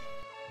 Mochi?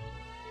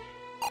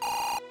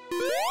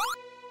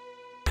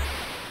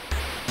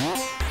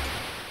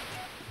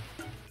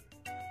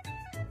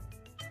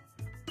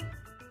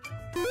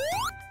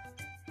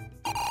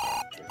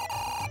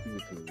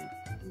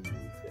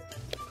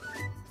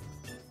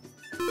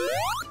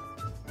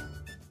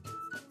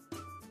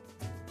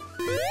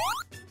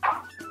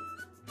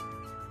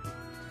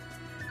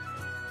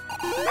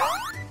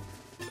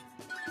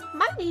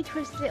 Might need to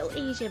twist a little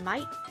easier,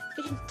 mate.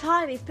 Getting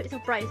tired of these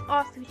pixel bros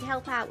asking me to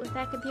help out with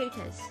their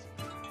computers.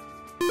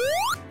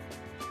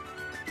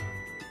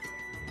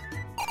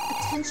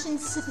 Attention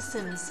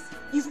citizens,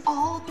 you've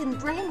all been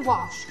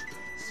brainwashed.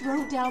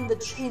 Throw down the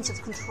chains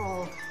of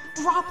control.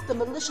 Drop the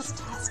malicious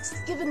tasks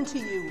given to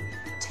you.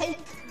 Take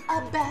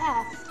a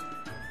bath.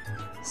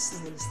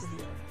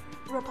 Seriously,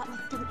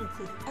 Robotnik didn't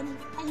include any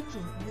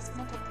hygiene in his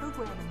mental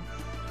programming.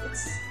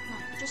 It's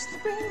not just the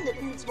brain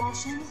that needs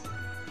washing.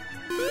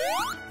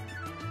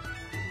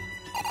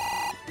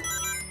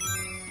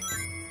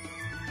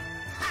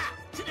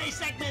 Today's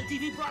Eggman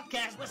TV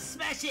broadcast was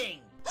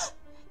smashing!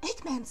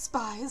 Eggman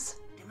spies!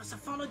 They must have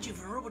followed you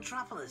from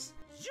Robotropolis.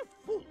 You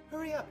fool!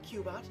 Hurry up,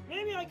 Cubot.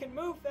 Maybe I can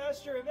move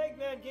faster if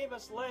Eggman gave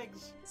us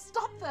legs.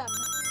 Stop them!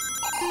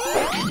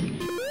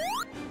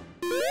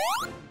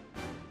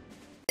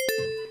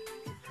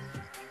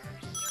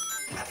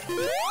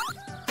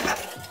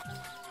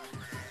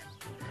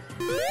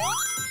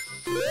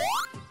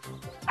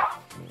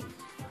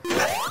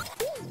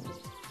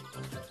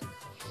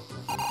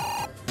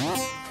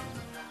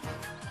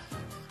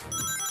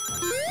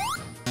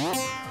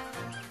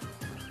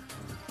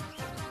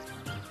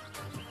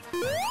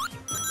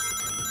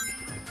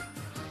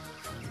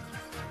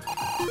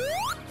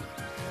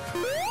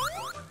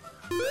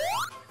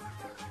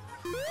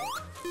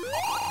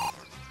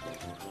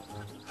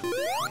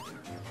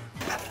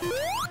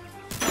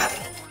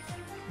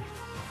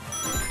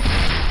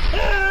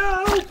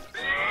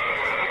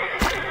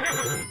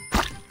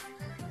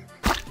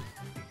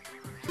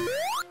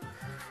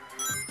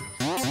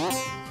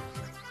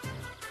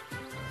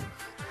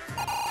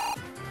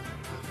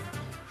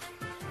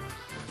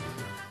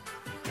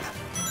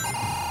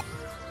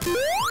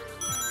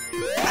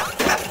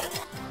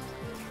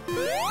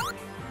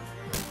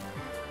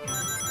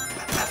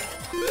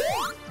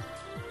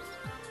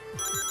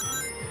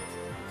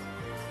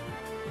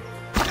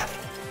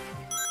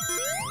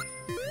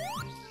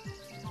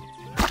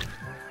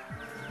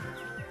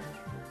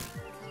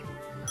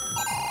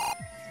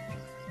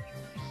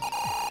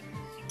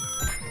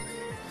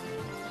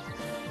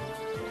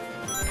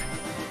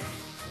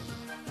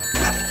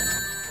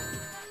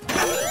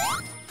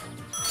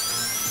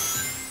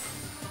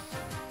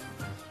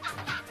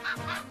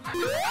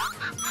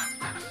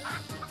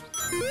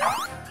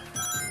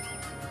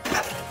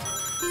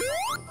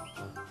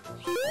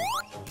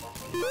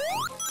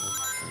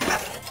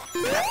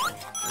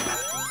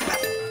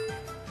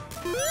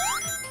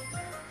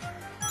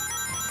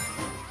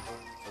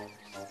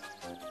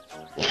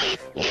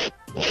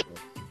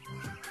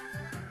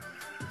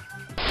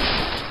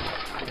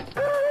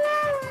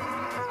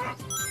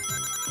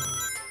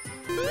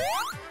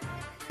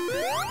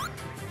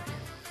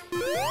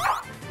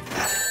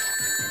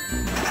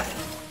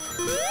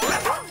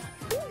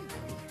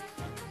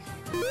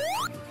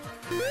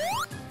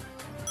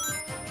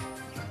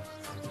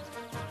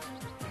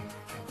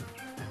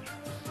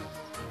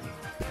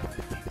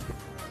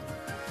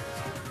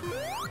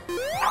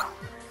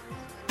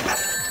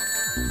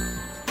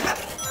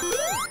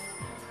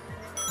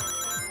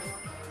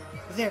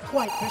 They're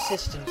quite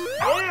persistent.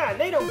 Yeah,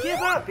 they don't give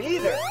up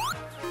either.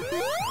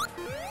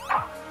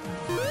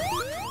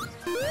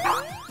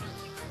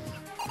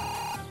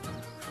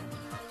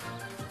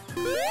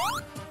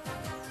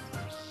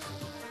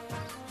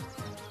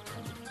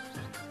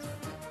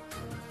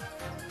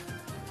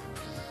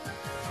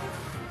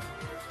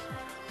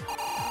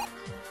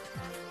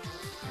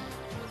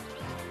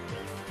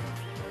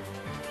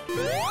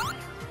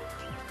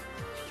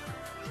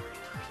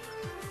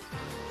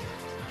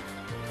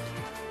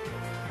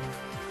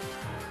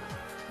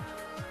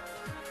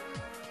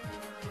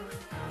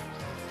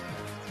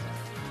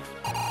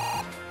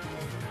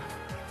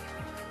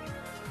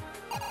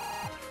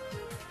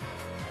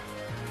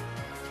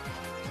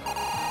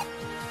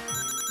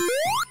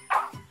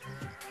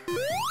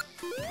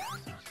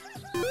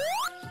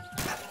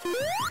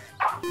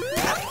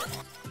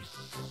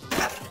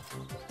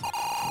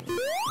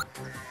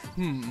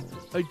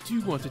 I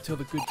do want to tell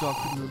the good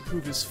doctor to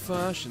improve his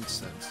fashion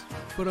sense,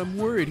 but I'm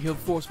worried he'll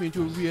force me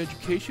into a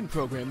re-education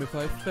program if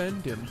I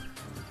offend him.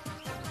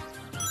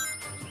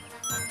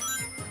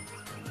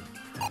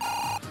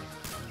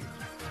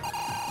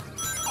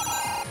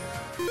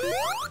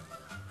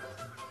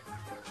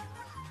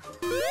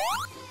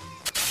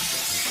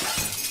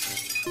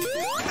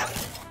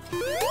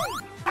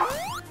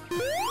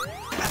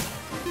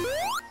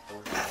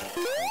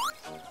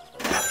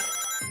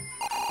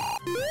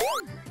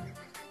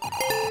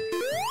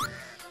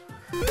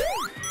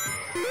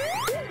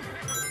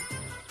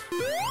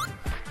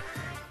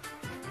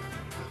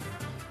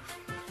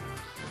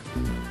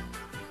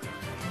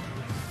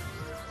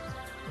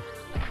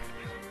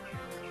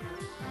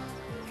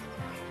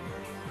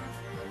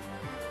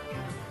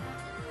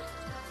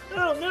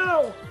 Oh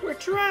no! We're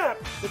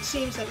trapped! It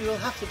seems that we will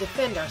have to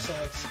defend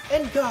ourselves.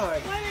 And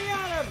guard! Let me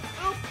at him!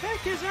 I'll peck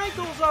his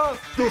ankles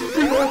off!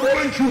 Defeat our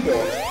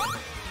playtrough!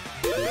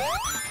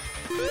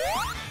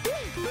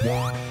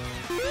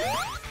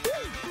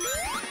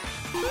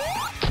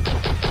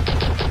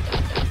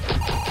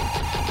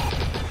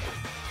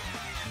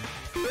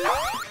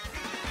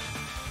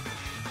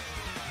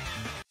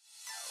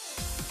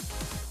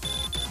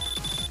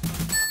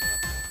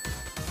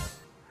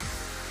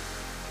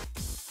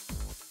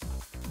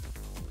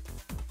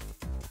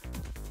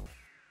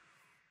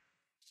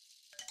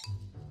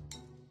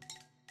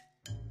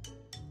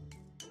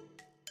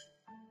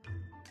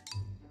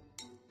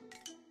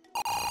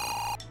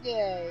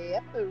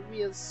 Yep, a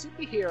real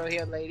superhero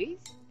here, ladies.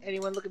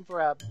 Anyone looking for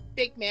a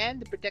big man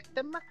to protect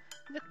them?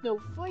 Look no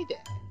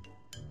further.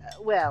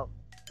 Well,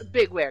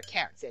 big where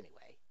counts anyway.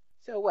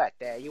 So what,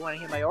 you want to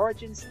hear my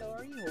origin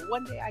story? Well,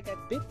 one day I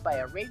got bit by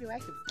a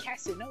radioactive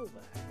Casanova,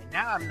 and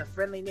now I'm the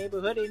friendly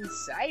neighborhood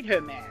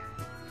insider man.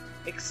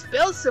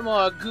 Expel some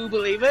more goo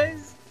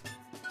believers!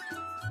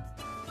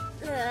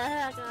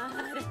 Oh,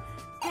 God.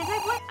 Can't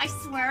I what? I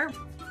swear.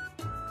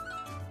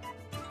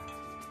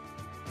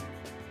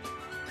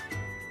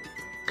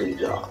 Good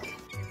job.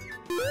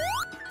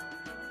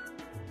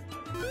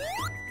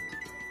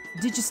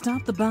 Did you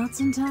stop the bots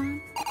in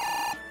time?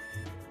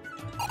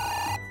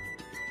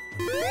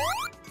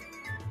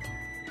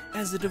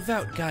 As a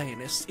devout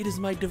Guyanist, it is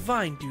my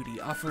divine duty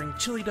offering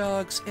chili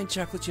dogs and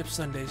chocolate chip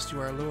sundaes to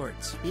our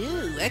lords.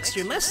 Ooh,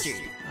 extra mustard.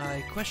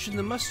 I question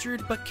the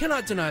mustard, but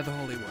cannot deny the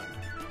Holy One.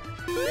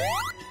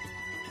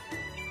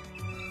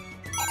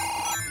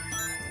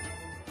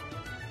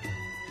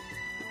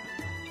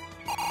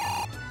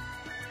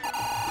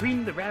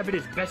 Queen the Rabbit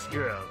is best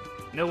girl.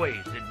 No, wait,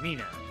 is it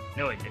Mina?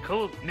 No, wait,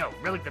 Nicole? No,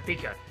 Relic the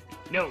Pika.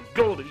 No,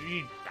 Gold.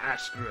 Ah,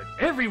 screw it.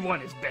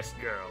 Everyone is best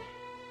girl.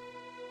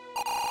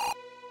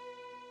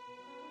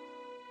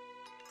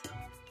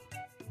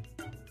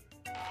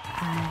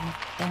 I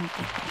don't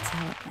think that's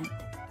how it went.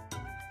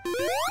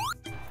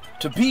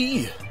 To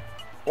be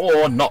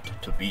or not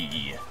to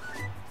be?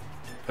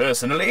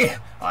 Personally,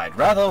 I'd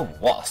rather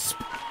wasp.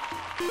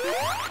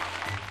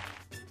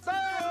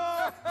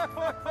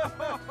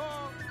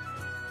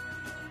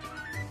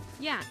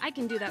 Yeah, I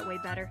can do that way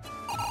better.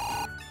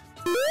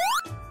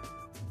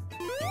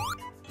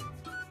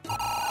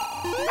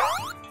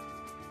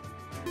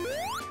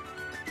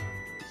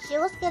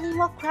 Show's getting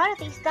more crowded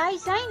these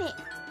days, ain't it?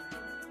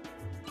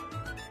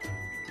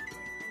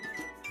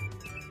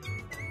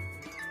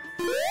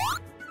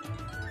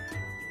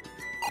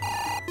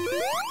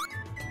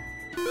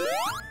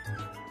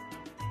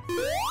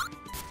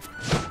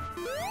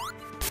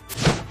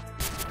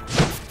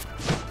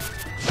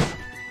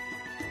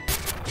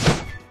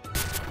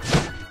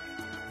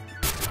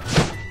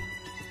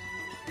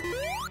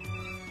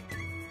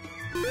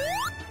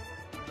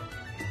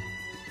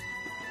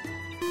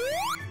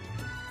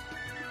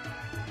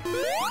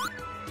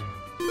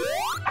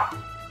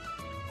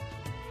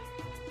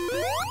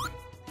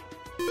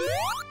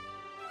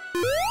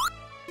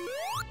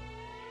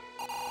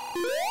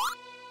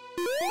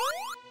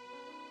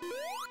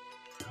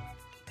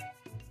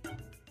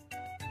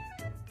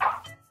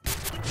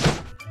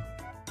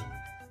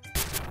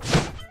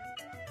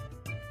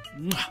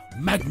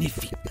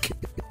 Magnifique.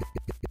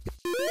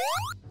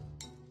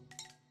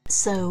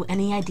 So,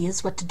 any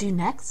ideas what to do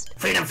next?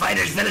 Freedom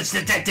Fighters village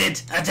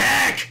detected!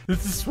 Attack!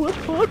 This is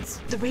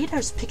sweatpants? The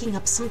radar's picking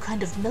up some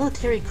kind of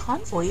military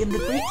convoy in the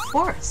Great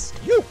Forest.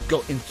 You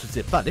go into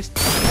the forest,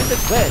 and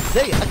that's where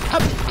they are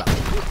coming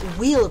from.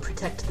 We'll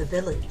protect the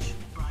village.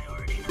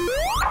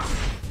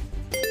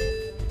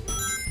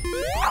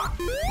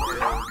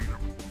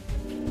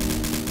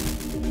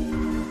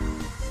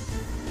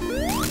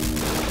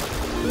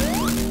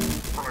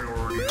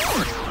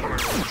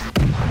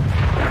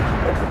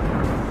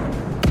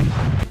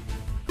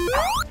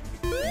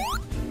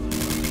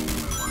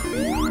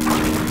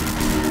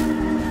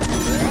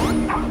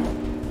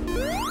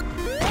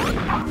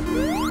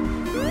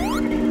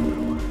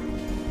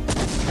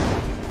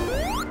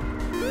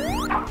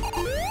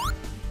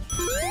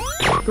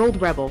 Gold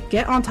Rebel,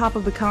 get on top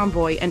of the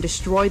convoy and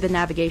destroy the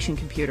navigation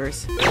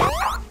computers.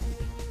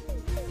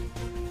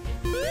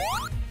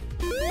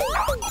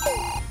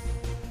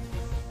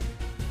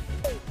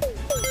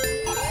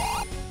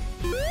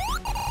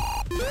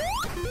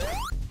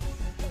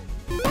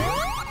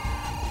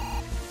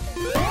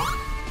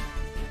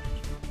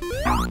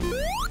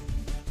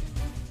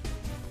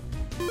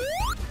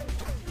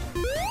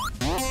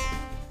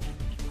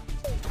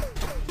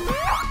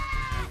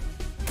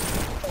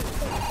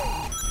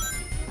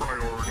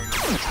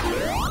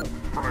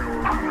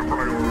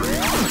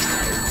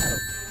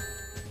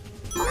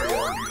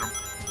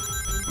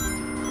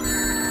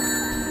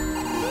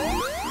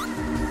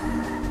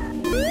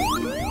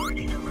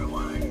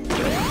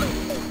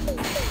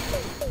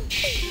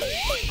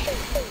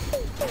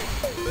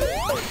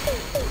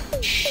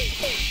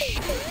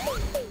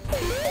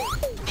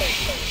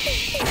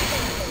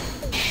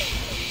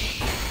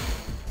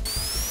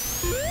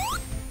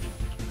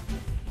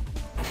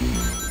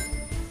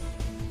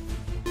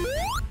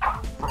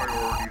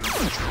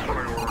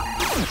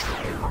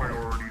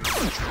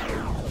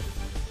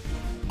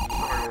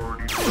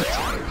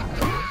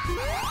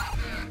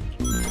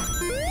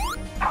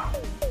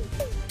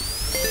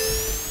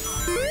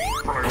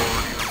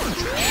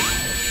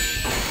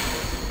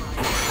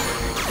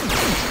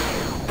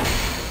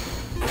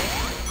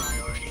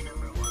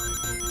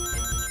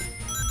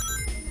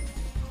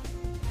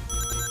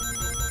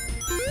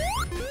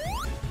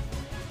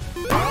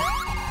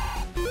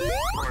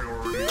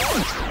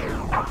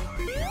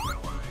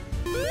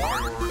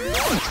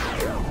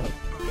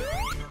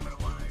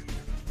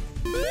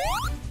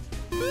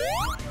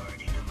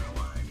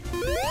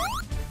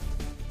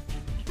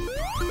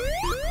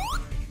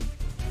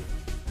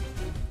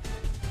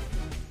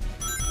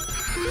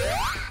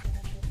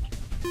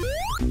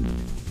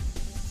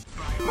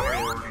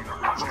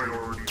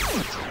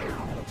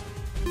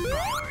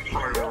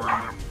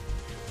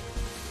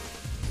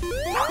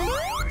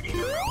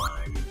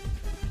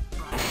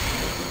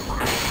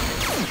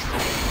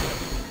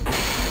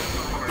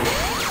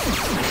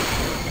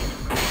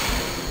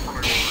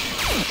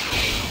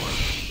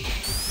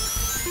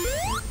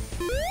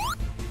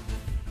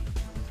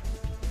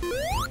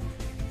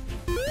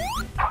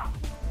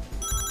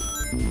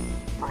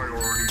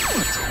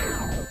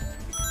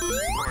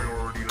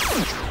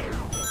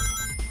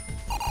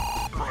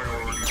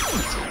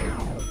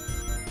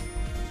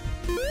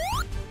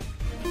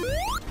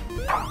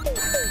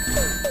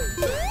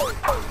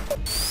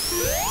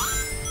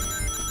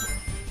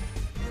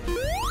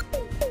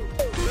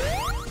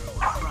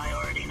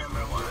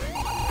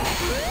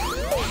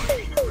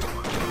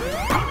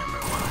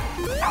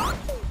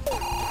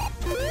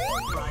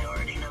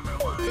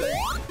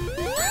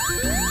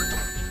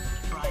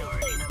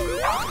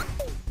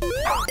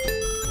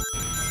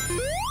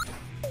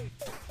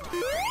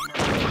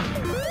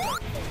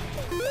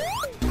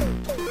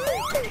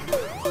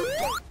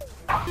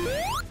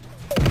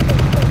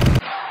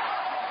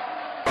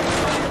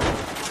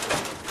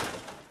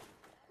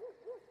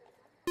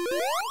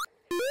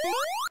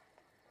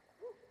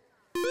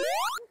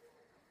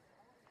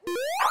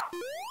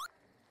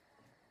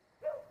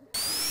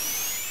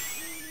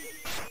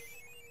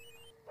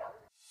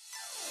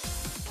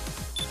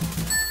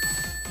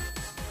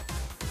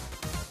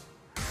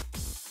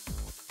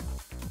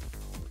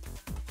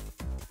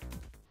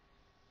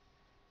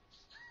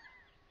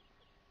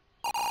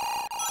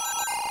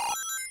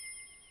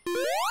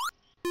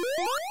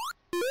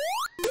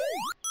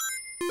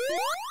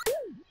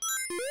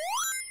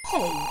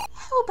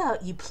 How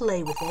about you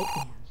play with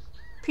Eggman,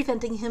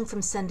 preventing him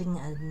from sending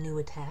a new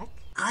attack?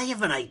 I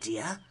have an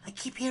idea. I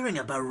keep hearing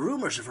about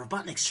rumors of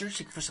Robotnik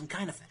searching for some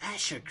kind of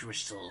Asher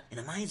crystal in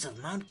the mines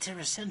of Mount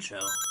Terra Centro.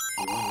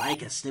 He won't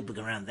like us snooping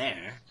around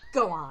there.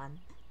 Go on.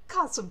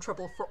 Cause some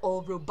trouble for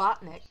old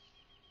Robotnik.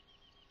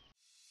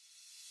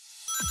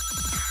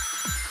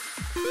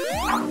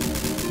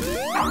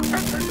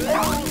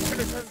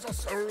 Citizens of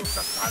Sol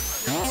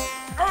Sestancia,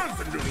 as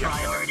the newly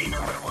Priority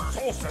number 1.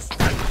 Sol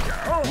Sestancia,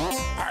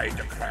 I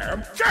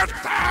declare, get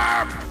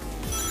them!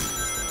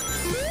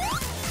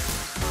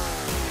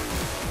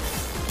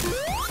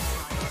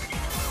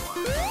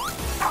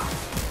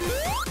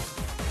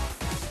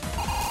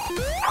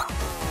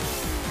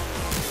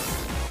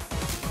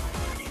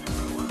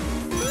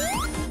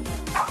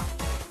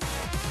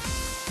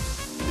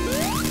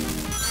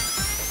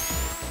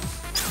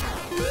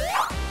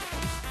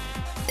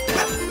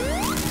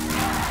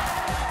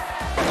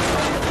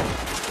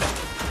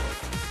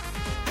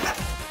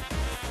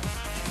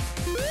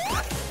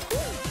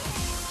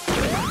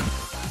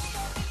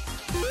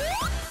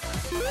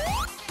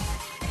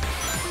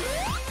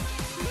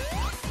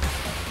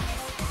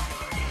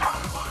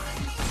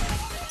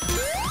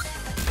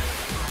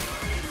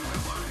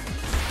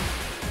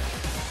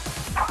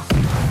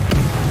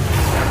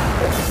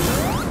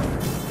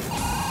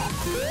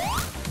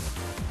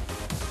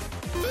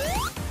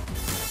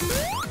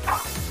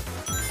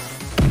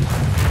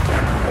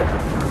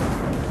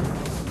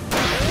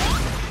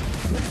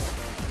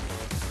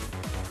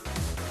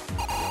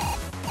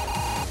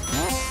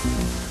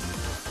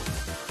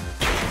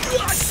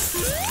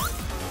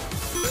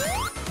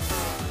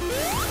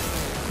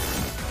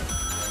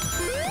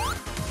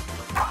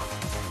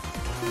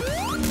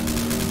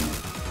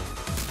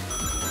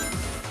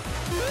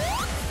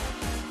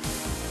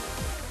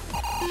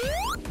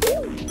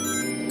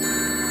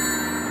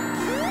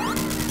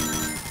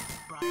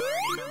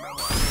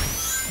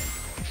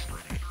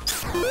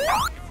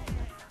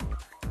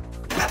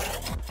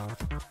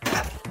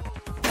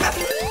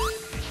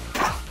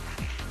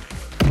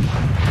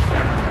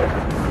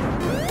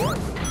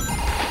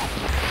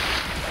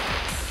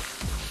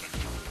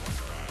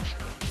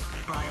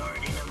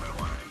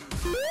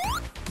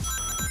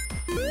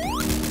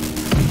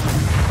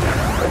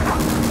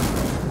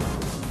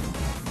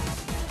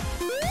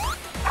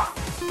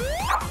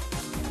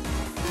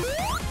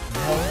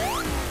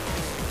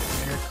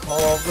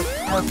 Call the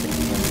carpet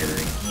cleaner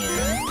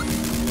again.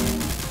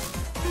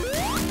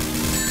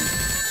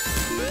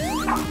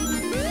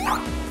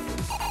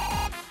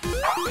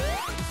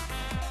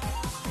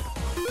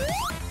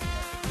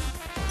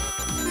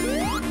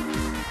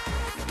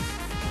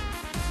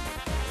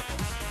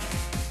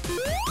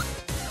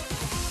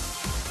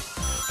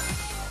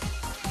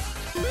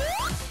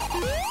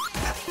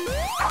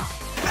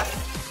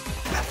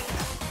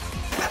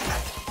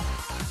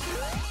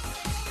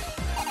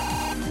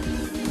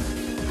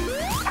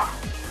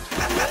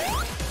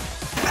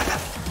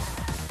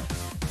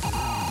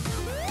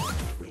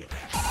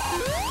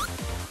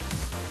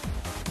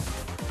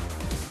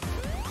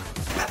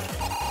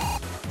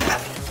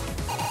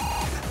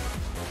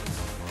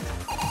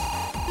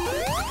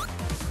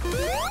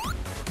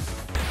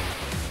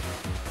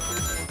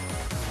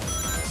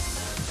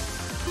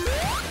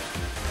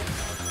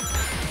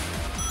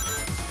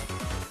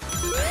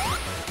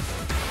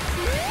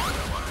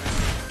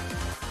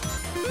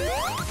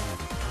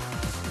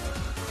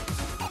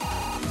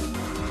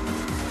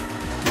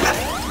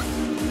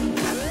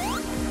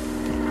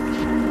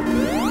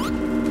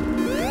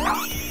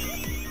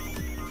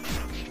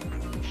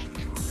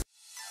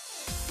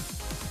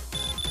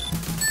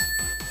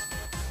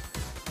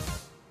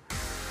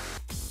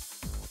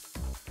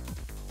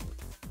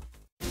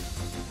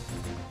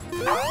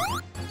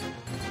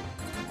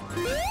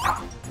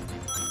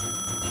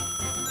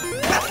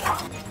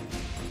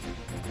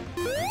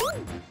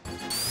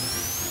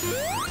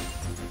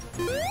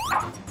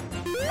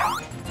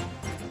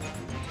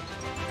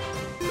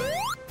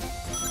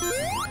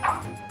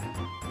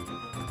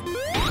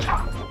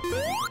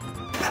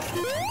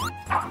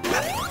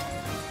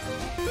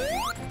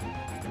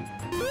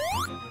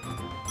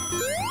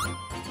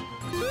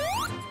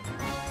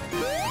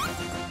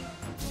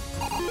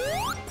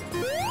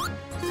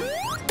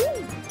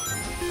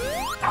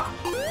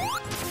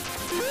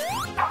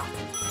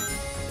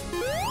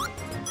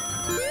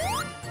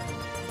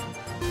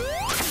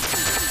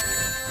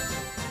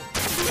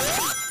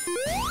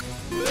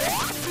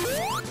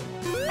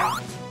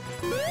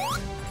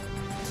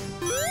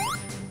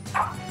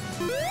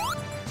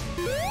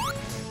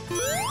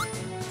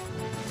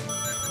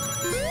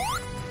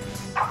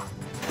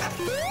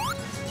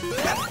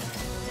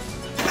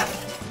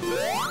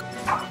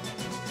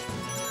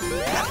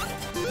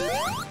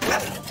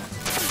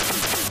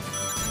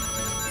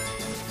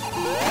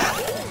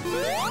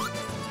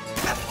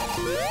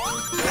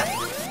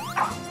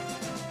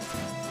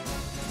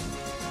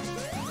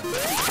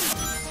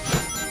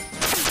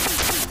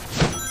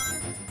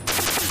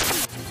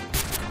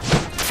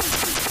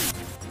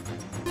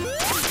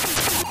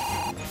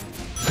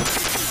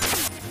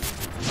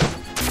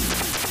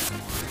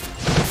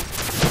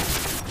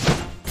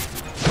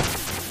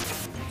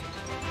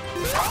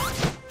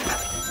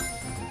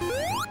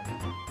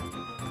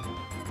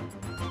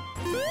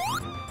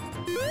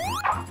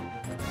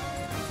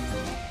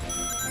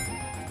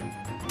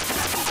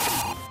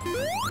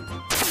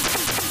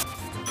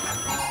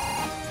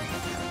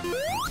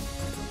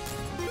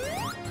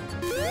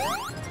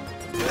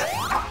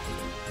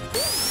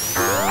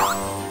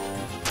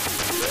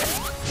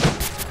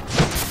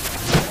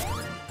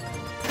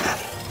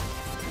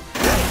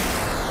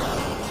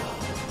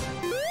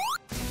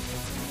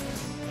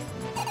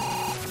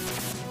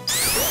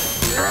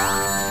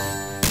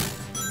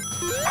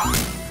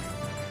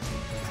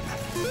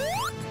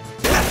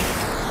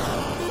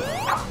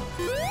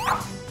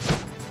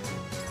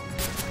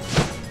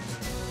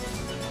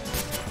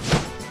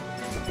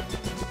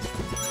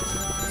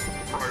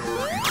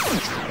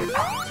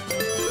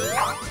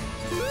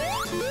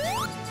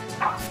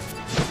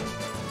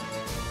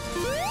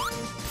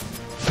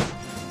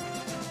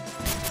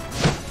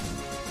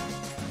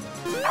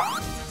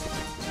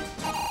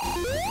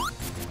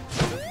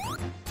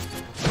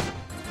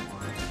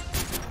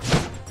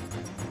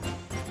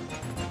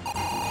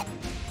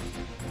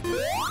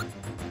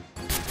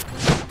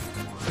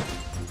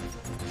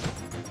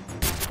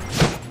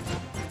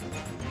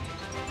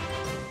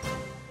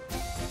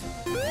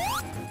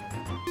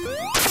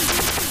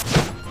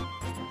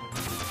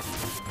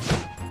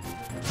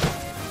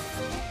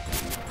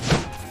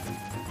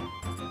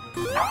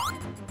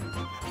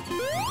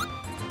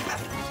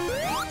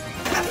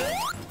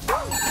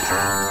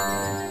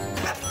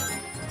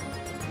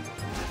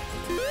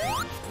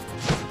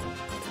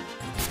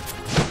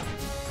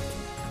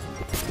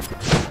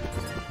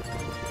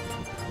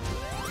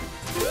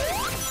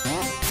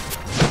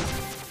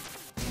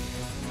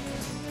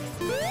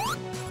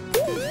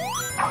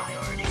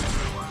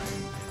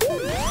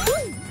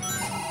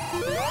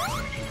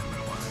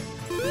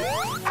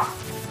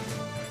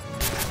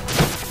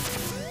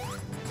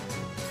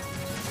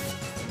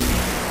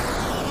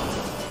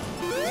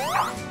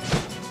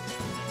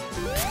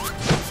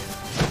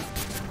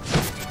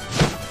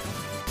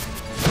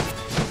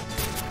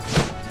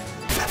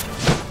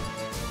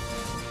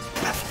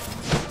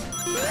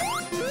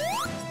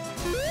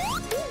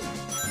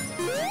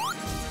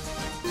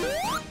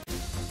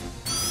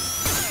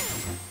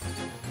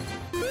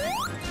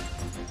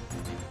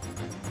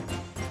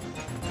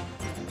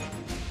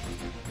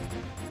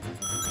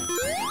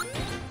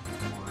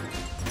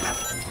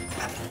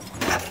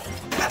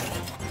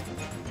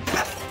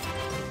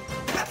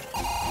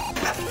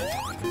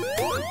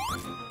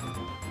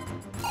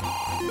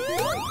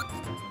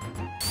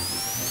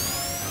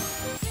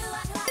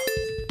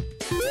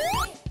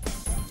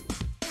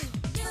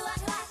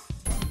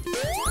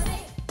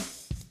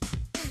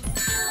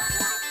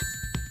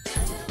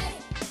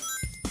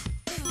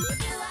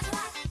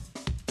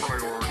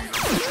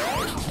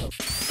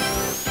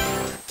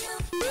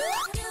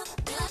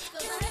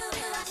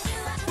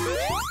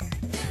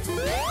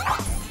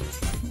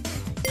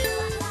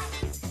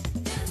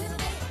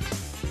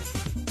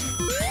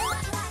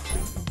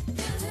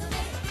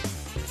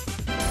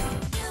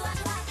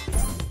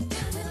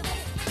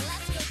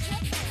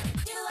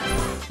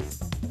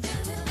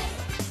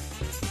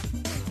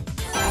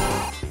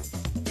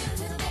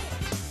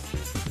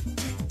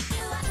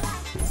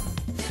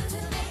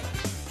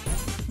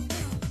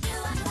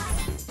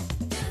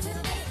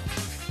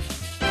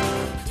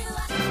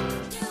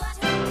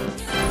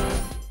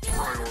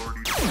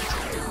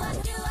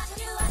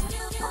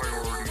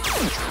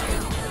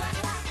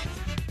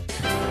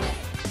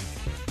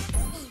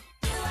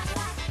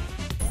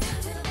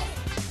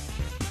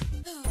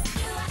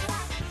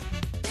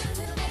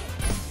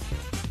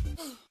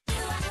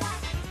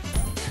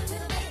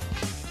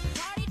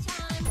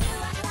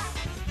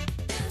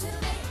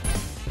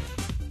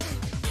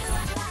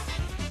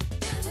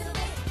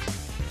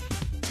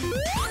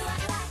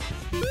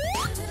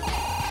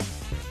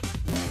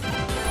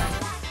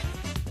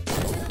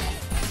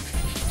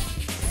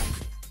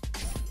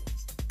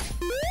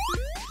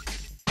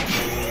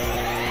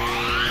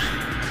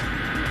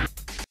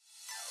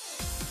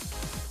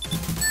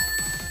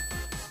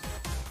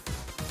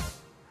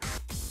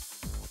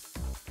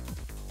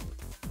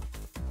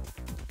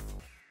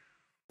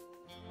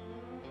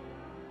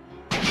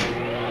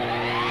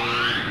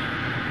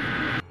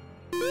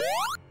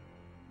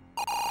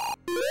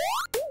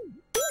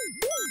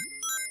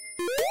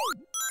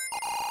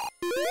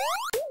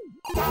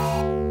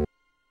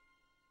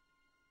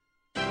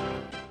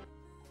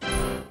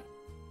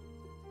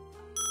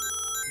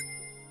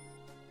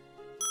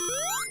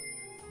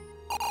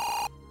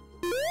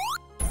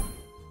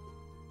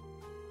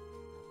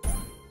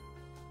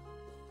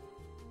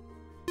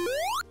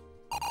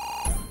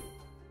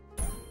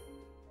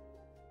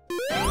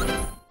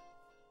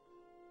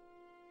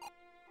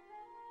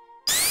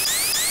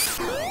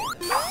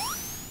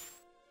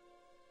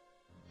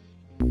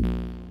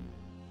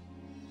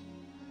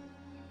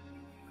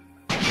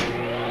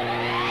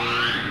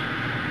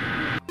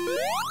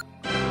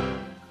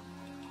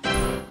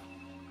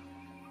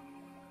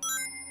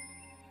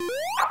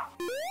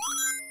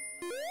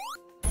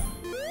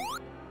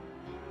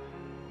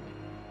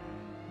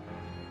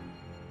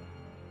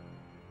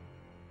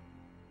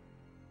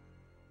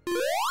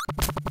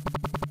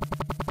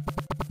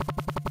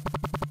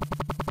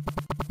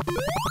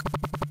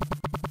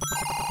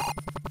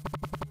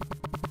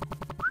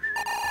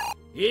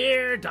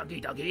 Here,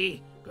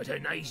 doggy, got a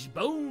nice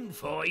bone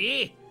for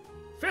ye.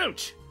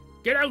 Filch,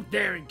 get out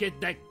there and get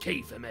that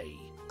key for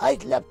me.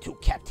 I'd love to,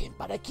 Captain,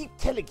 but I keep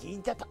telling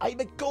you that I'm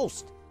a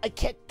ghost. I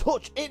can't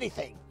touch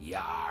anything.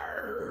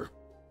 Yar.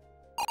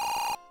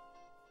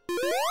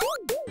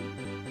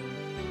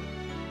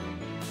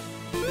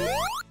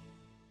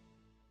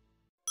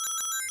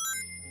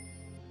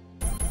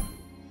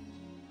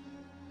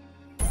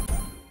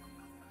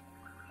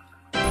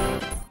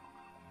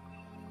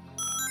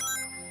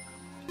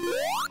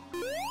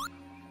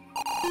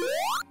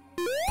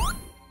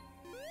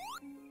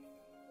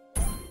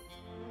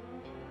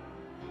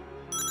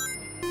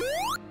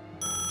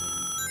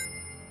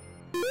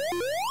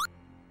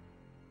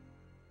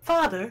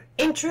 father,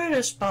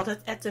 intruder spotted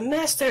at the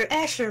Master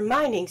Asher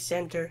Mining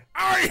Center.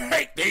 I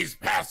hate these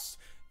pests!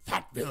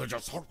 That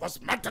villager's heart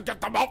was meant to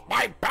get them off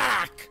my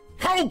back!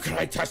 How can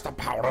I test the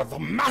power of the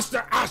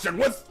Master Ashen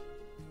with...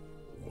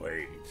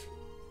 Wait...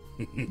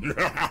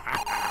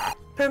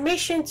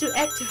 Permission to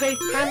activate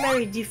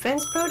primary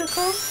defense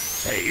protocol?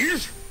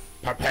 Sage,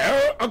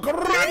 prepare a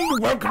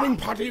grand welcoming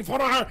party for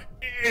our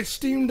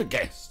esteemed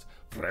guest.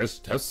 Fresh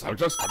tests are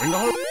just coming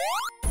out.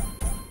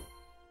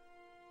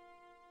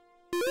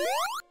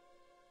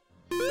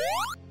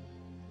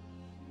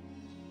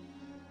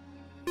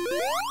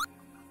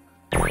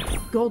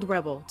 Gold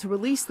Rebel, to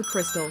release the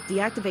crystal,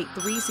 deactivate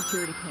 3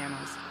 security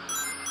panels.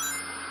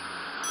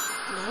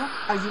 Hello?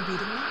 Are you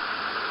reading me?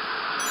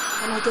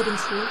 Am I getting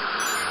through?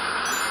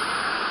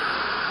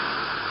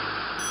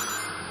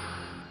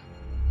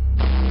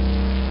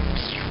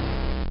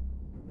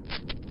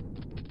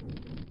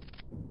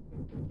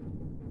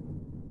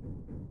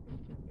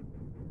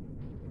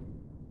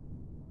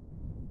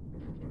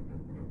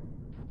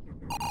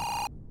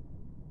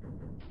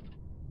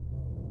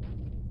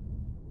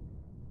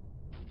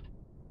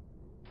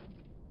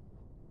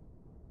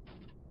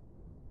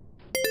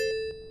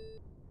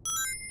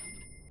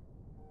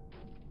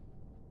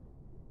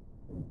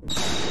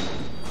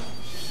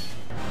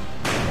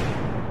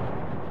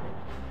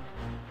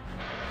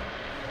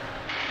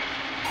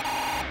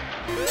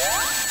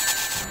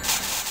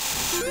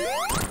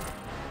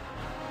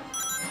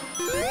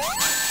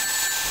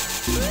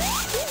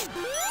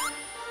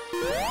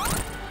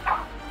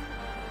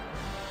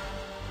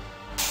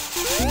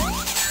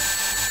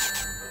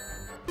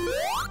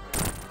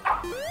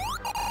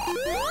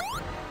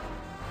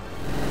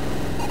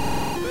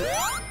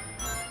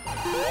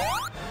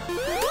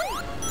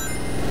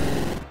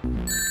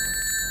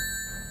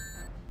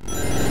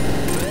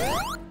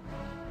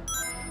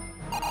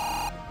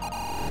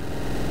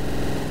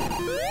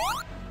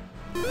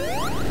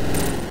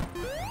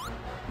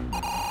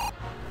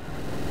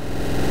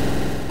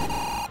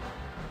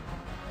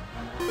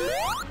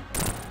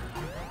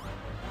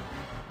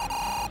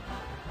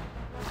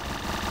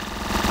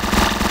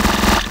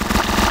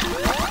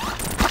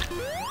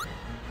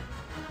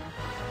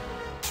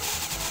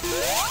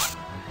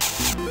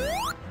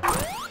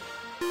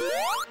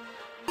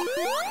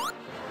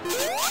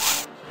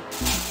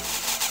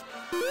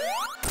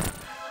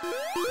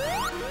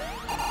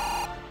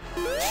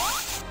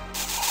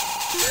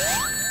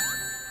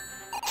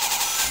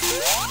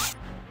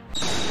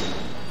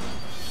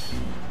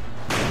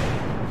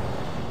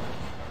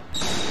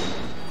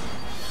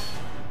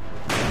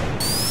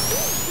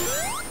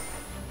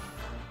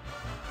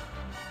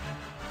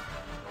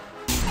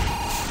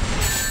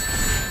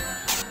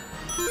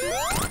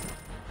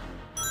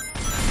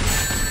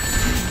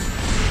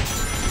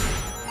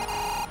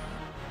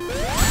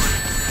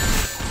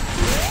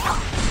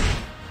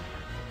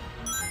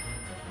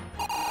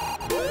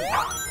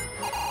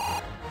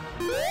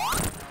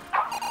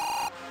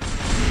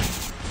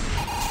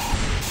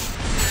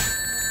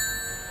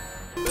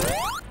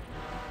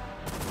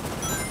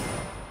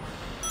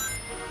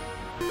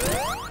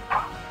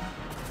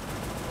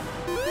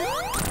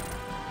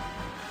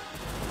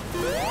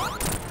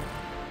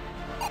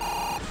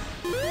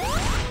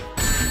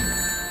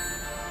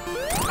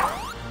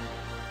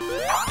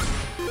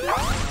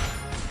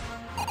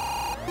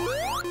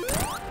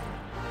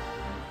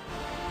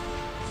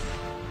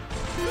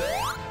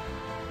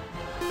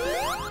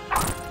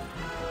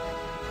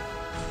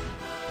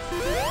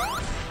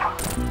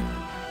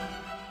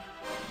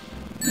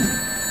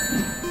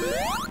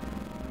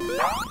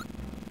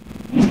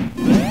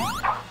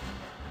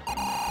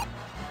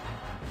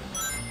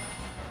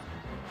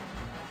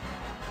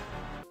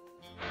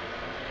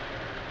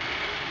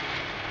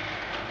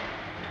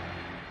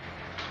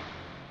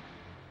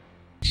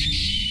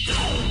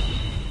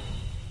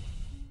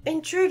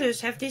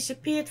 Intruders have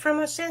disappeared from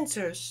our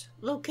sensors.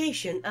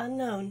 Location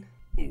unknown.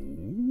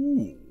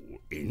 Ooh,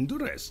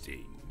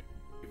 interesting.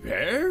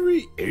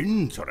 Very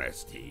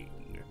interesting.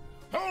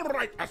 All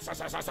right,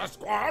 SSSS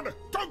squad,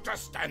 don't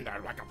just stand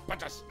there like a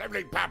bunch of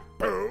sniveling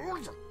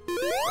baboons.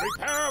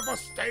 Prepare for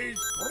stage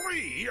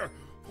 3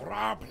 for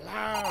our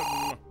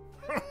plan.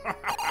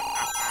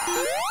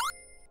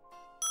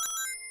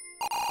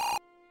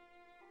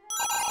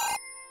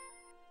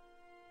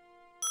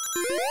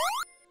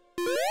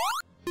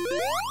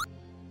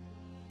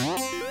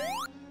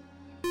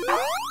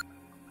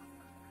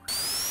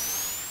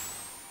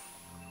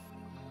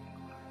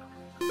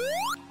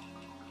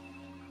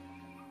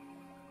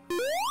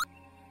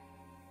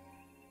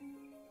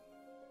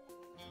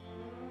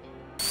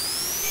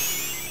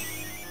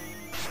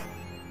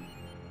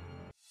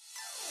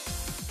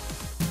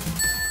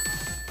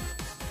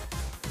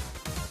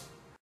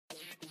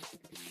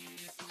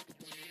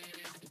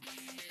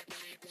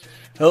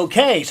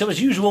 Okay, so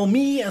as usual,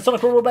 me and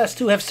Sonic Robobest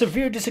 2 have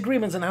severe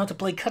disagreements on how to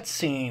play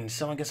cutscenes,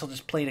 so I guess I'll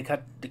just play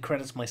the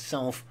credits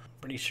myself.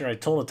 Pretty sure I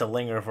told it to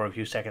linger for a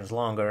few seconds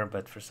longer,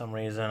 but for some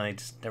reason I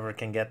just never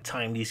can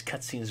time these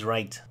cutscenes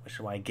right, which is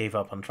why I gave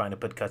up on trying to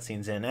put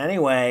cutscenes in.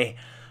 Anyway,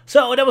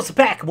 So that was the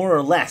pack, more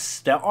or less.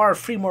 There are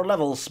 3 more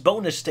levels: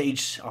 bonus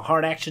stage, a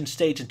hard action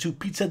stage, and 2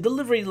 pizza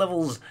delivery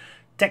levels.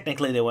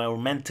 Technically, they were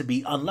meant to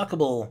be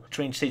unlockable.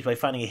 Train stage by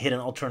finding a hidden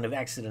alternative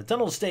exit in a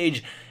tunnel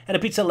stage, and the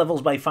pizza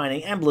levels by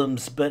finding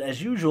emblems. But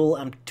as usual,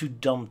 I'm too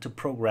dumb to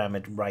program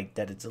it right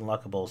that it's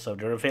unlockable, so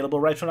they're available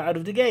right from out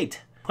of the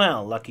gate.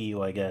 Well, lucky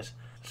you, I guess.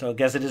 So I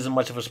guess it isn't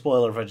much of a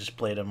spoiler if I just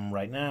play them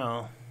right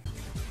now.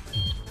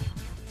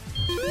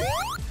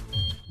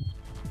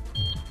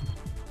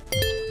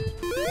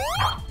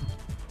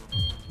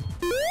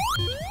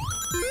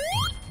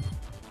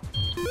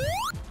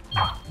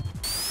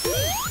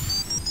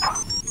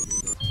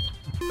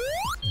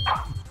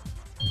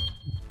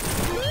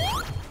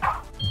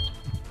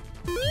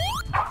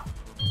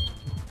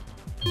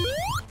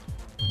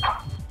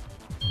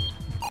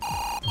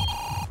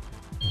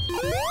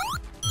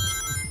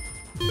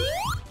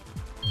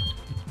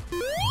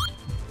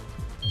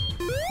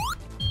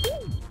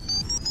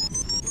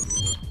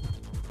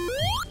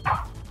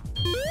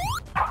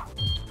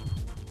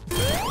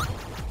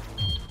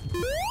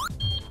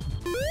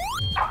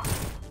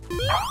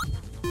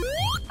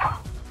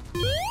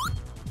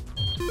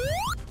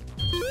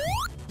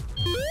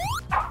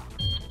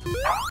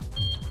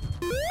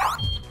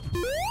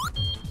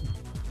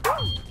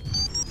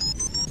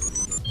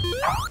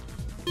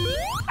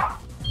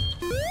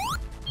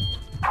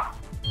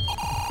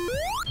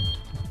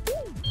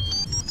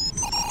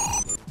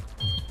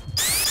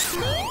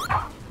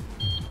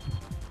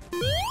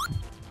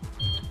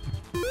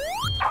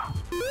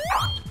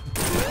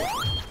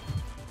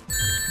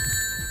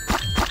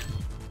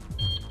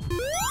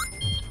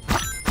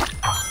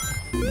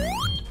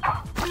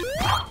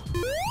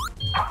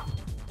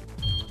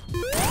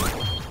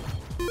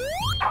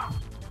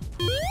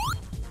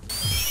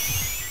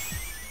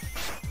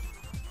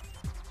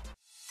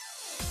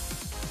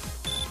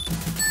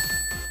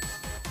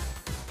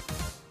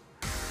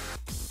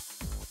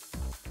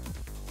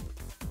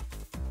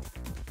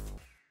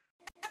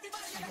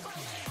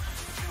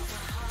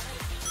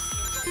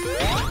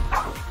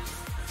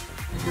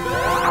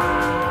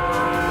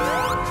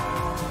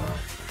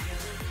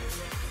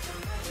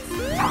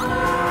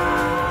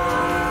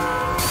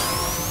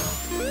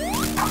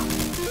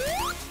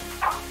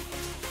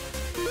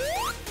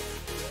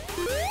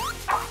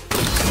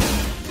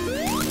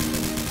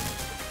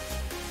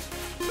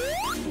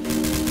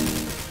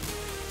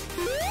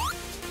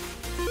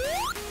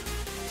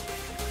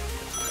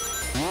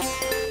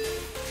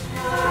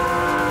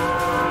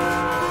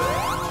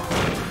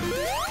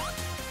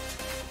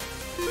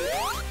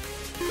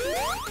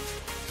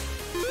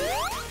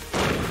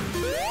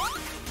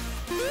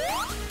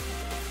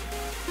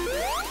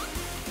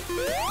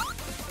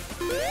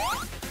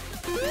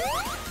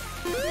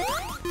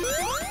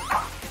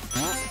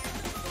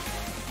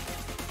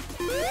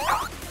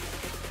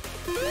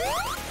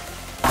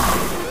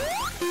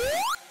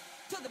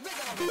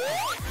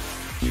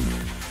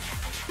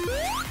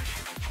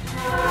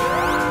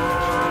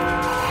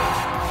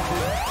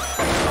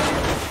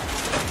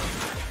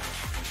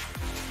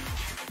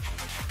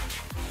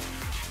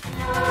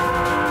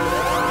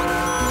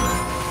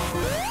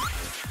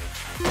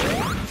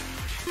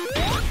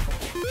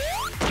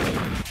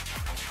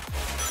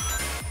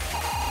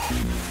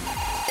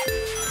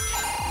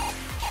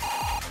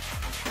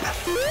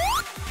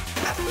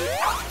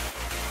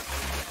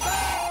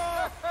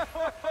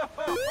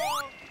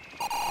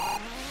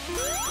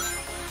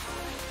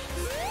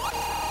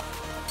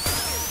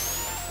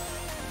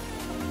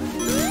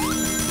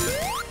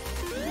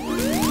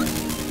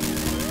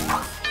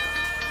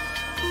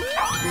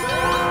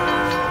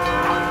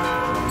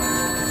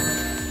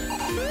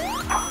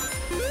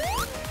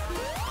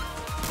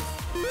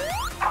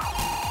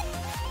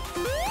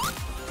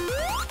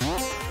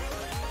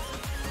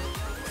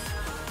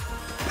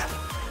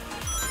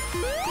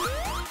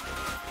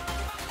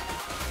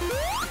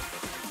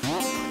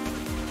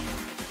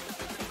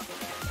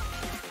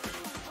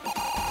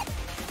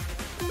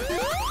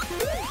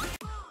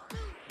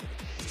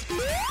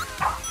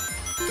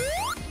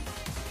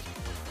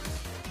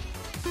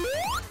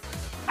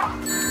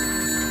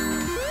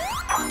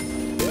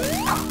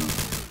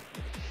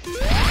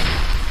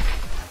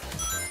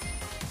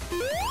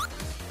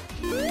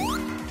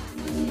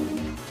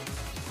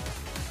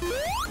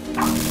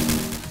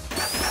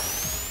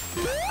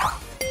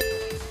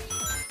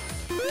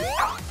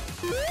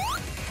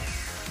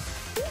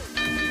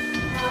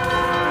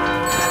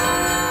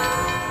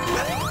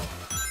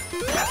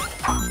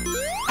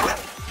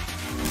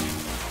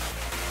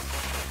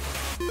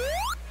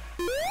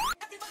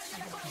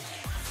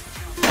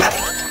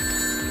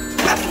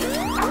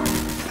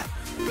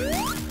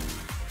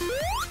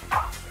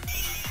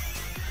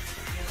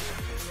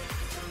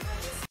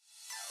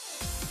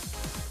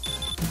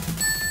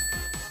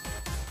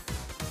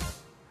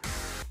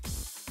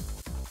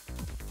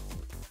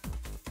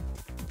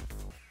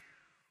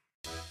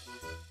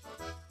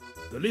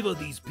 Deliver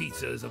these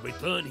pizzas and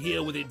return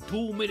here within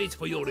 2 minutes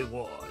for your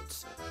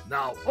rewards.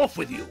 Now, off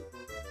with you!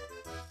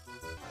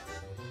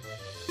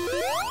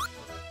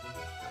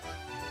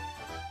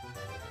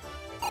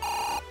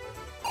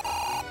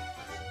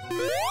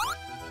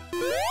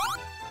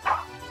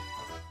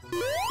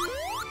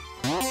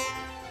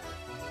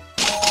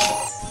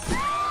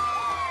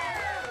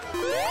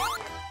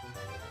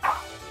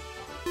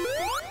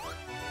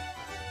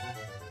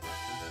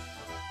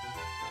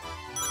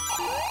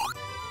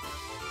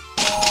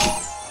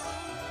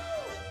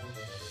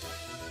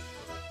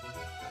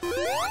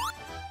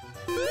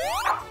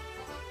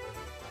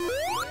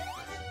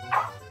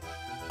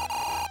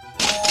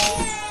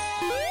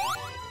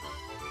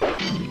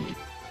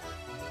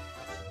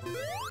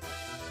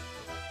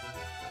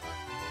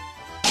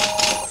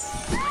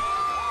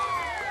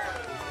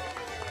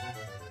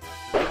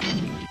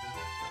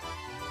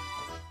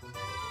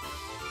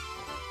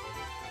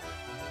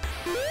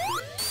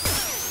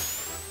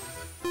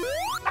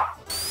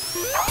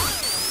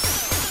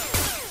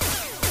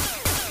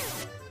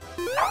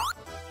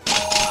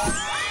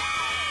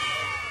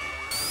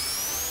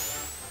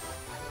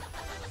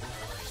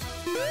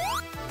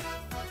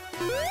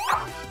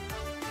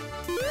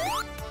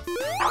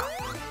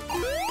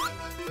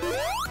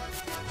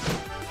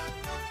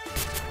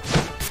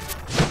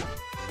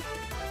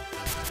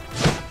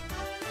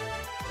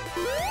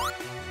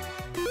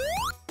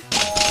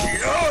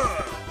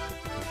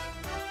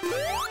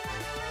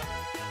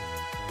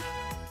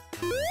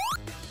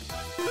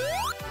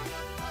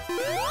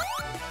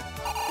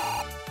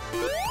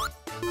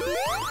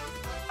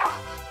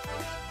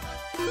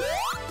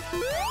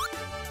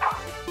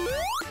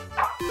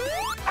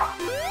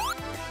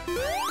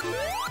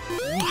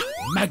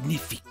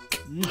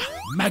 Magnifique.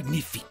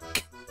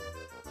 Magnifique.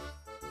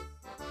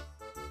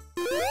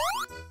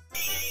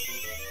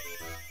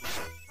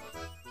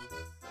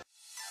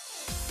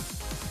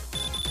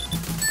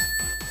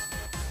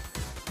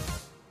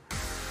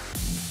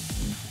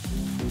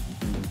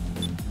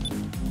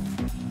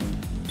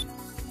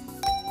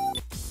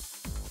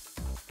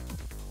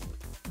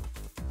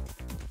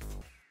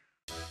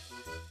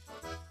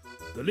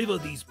 Deliver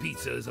these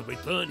pizzas and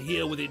return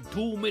here within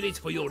 2 minutes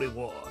for your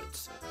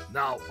rewards.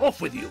 Now,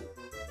 off with you!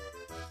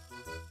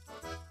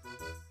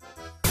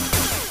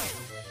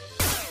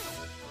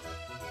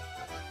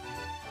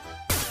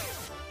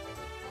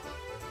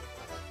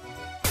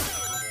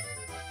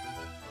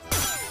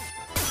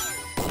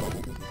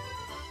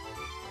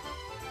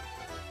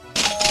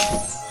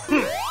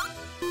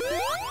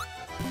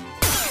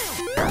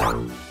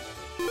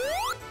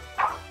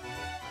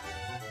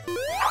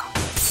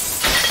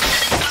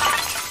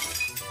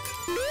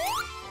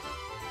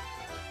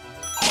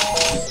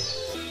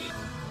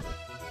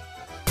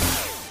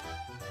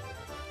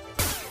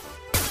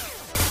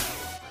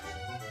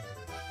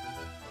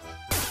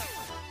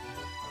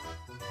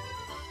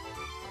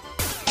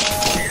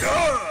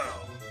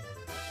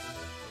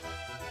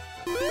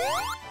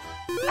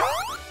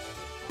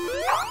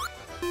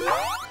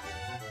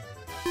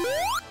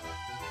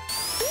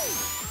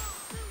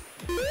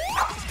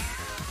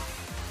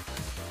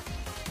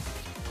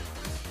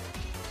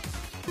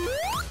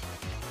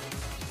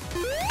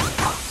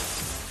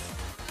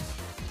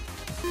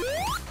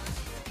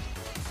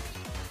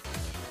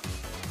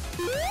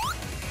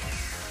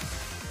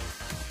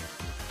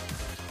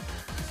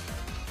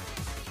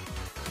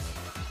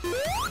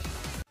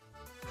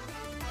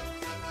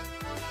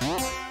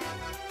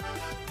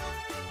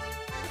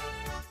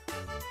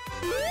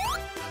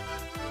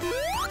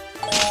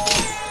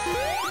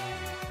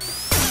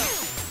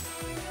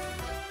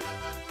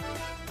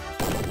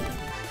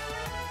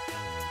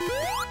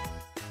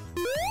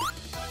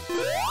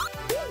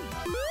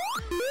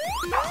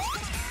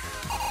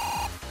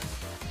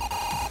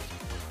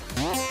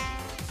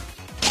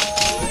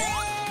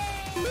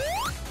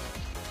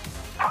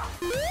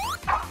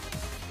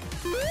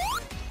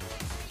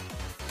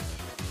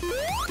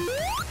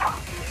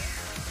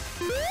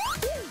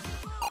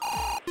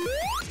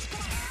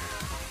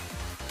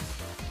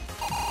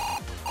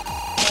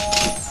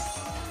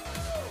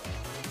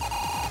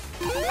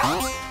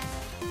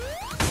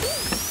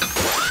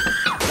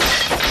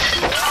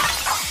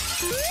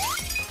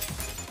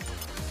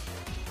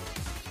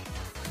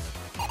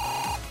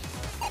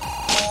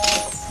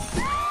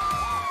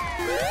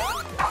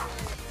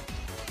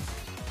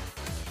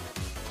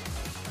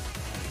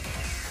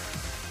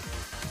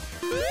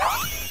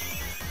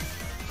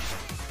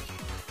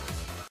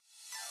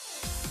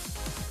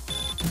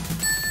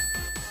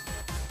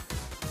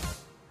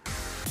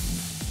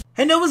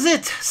 And that was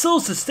it! Sol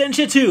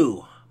Sestancia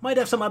 2! Might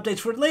have some updates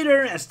for it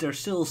later, as there's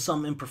still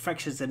some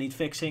imperfections that need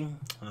fixing.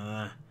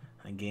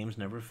 That game's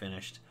never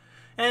finished.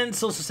 And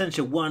Sol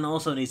Sestancia 1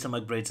 also needs some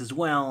upgrades as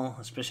well,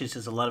 especially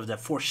since a lot of that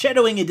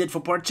foreshadowing it did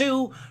for Part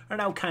 2 are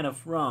now kind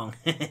of wrong.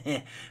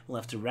 We'll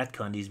have to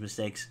retcon these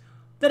mistakes.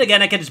 Then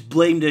again, I can just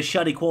blame the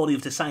shoddy quality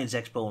of the Science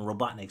Expo and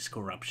Robotnik's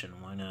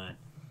corruption, why not?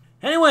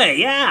 Anyway,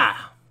 yeah!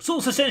 Sol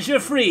Sestancia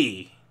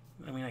 3!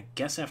 I mean, I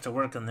guess I have to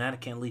work on that. I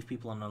can't leave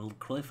people on a little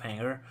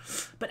cliffhanger.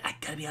 But I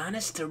gotta be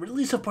honest, the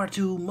release of Part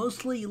 2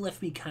 mostly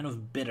left me kind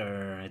of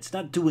bitter. It's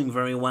not doing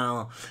very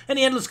well. And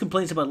the endless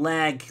complaints about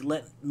lag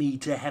led me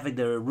to having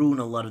to ruin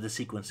a lot of the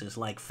sequences,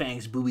 like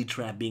Fang's booby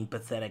trap being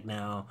pathetic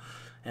now.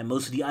 and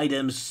most of the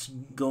items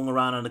going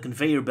around on the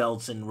conveyor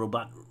belts in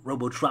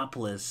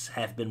Robotropolis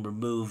have been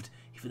removed,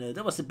 even though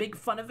that was a big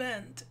fun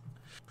event.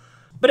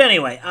 But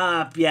anyway,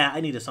 yeah, I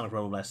need a Sonic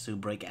Robo Blast 2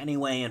 break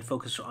anyway and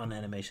focus on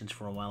animations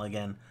for a while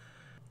again.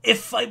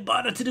 If I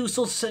bother to do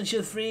Sol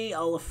Sestancia 3,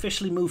 I'll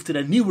officially move to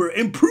the newer,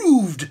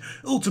 improved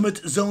Ultimate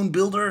Zone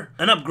Builder,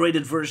 an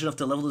upgraded version of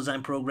the level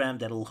design program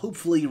that'll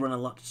hopefully run a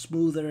lot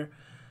smoother.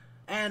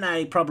 And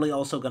I probably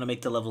also gonna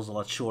make the levels a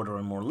lot shorter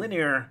and more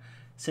linear,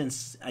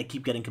 since I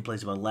keep getting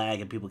complaints about lag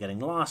and people getting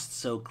lost,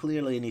 so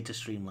clearly I need to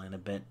streamline a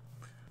bit.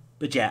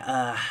 But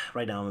yeah,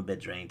 right now I'm a bit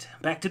drained.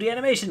 Back to the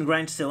animation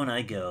grindstone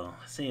I go.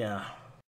 See ya.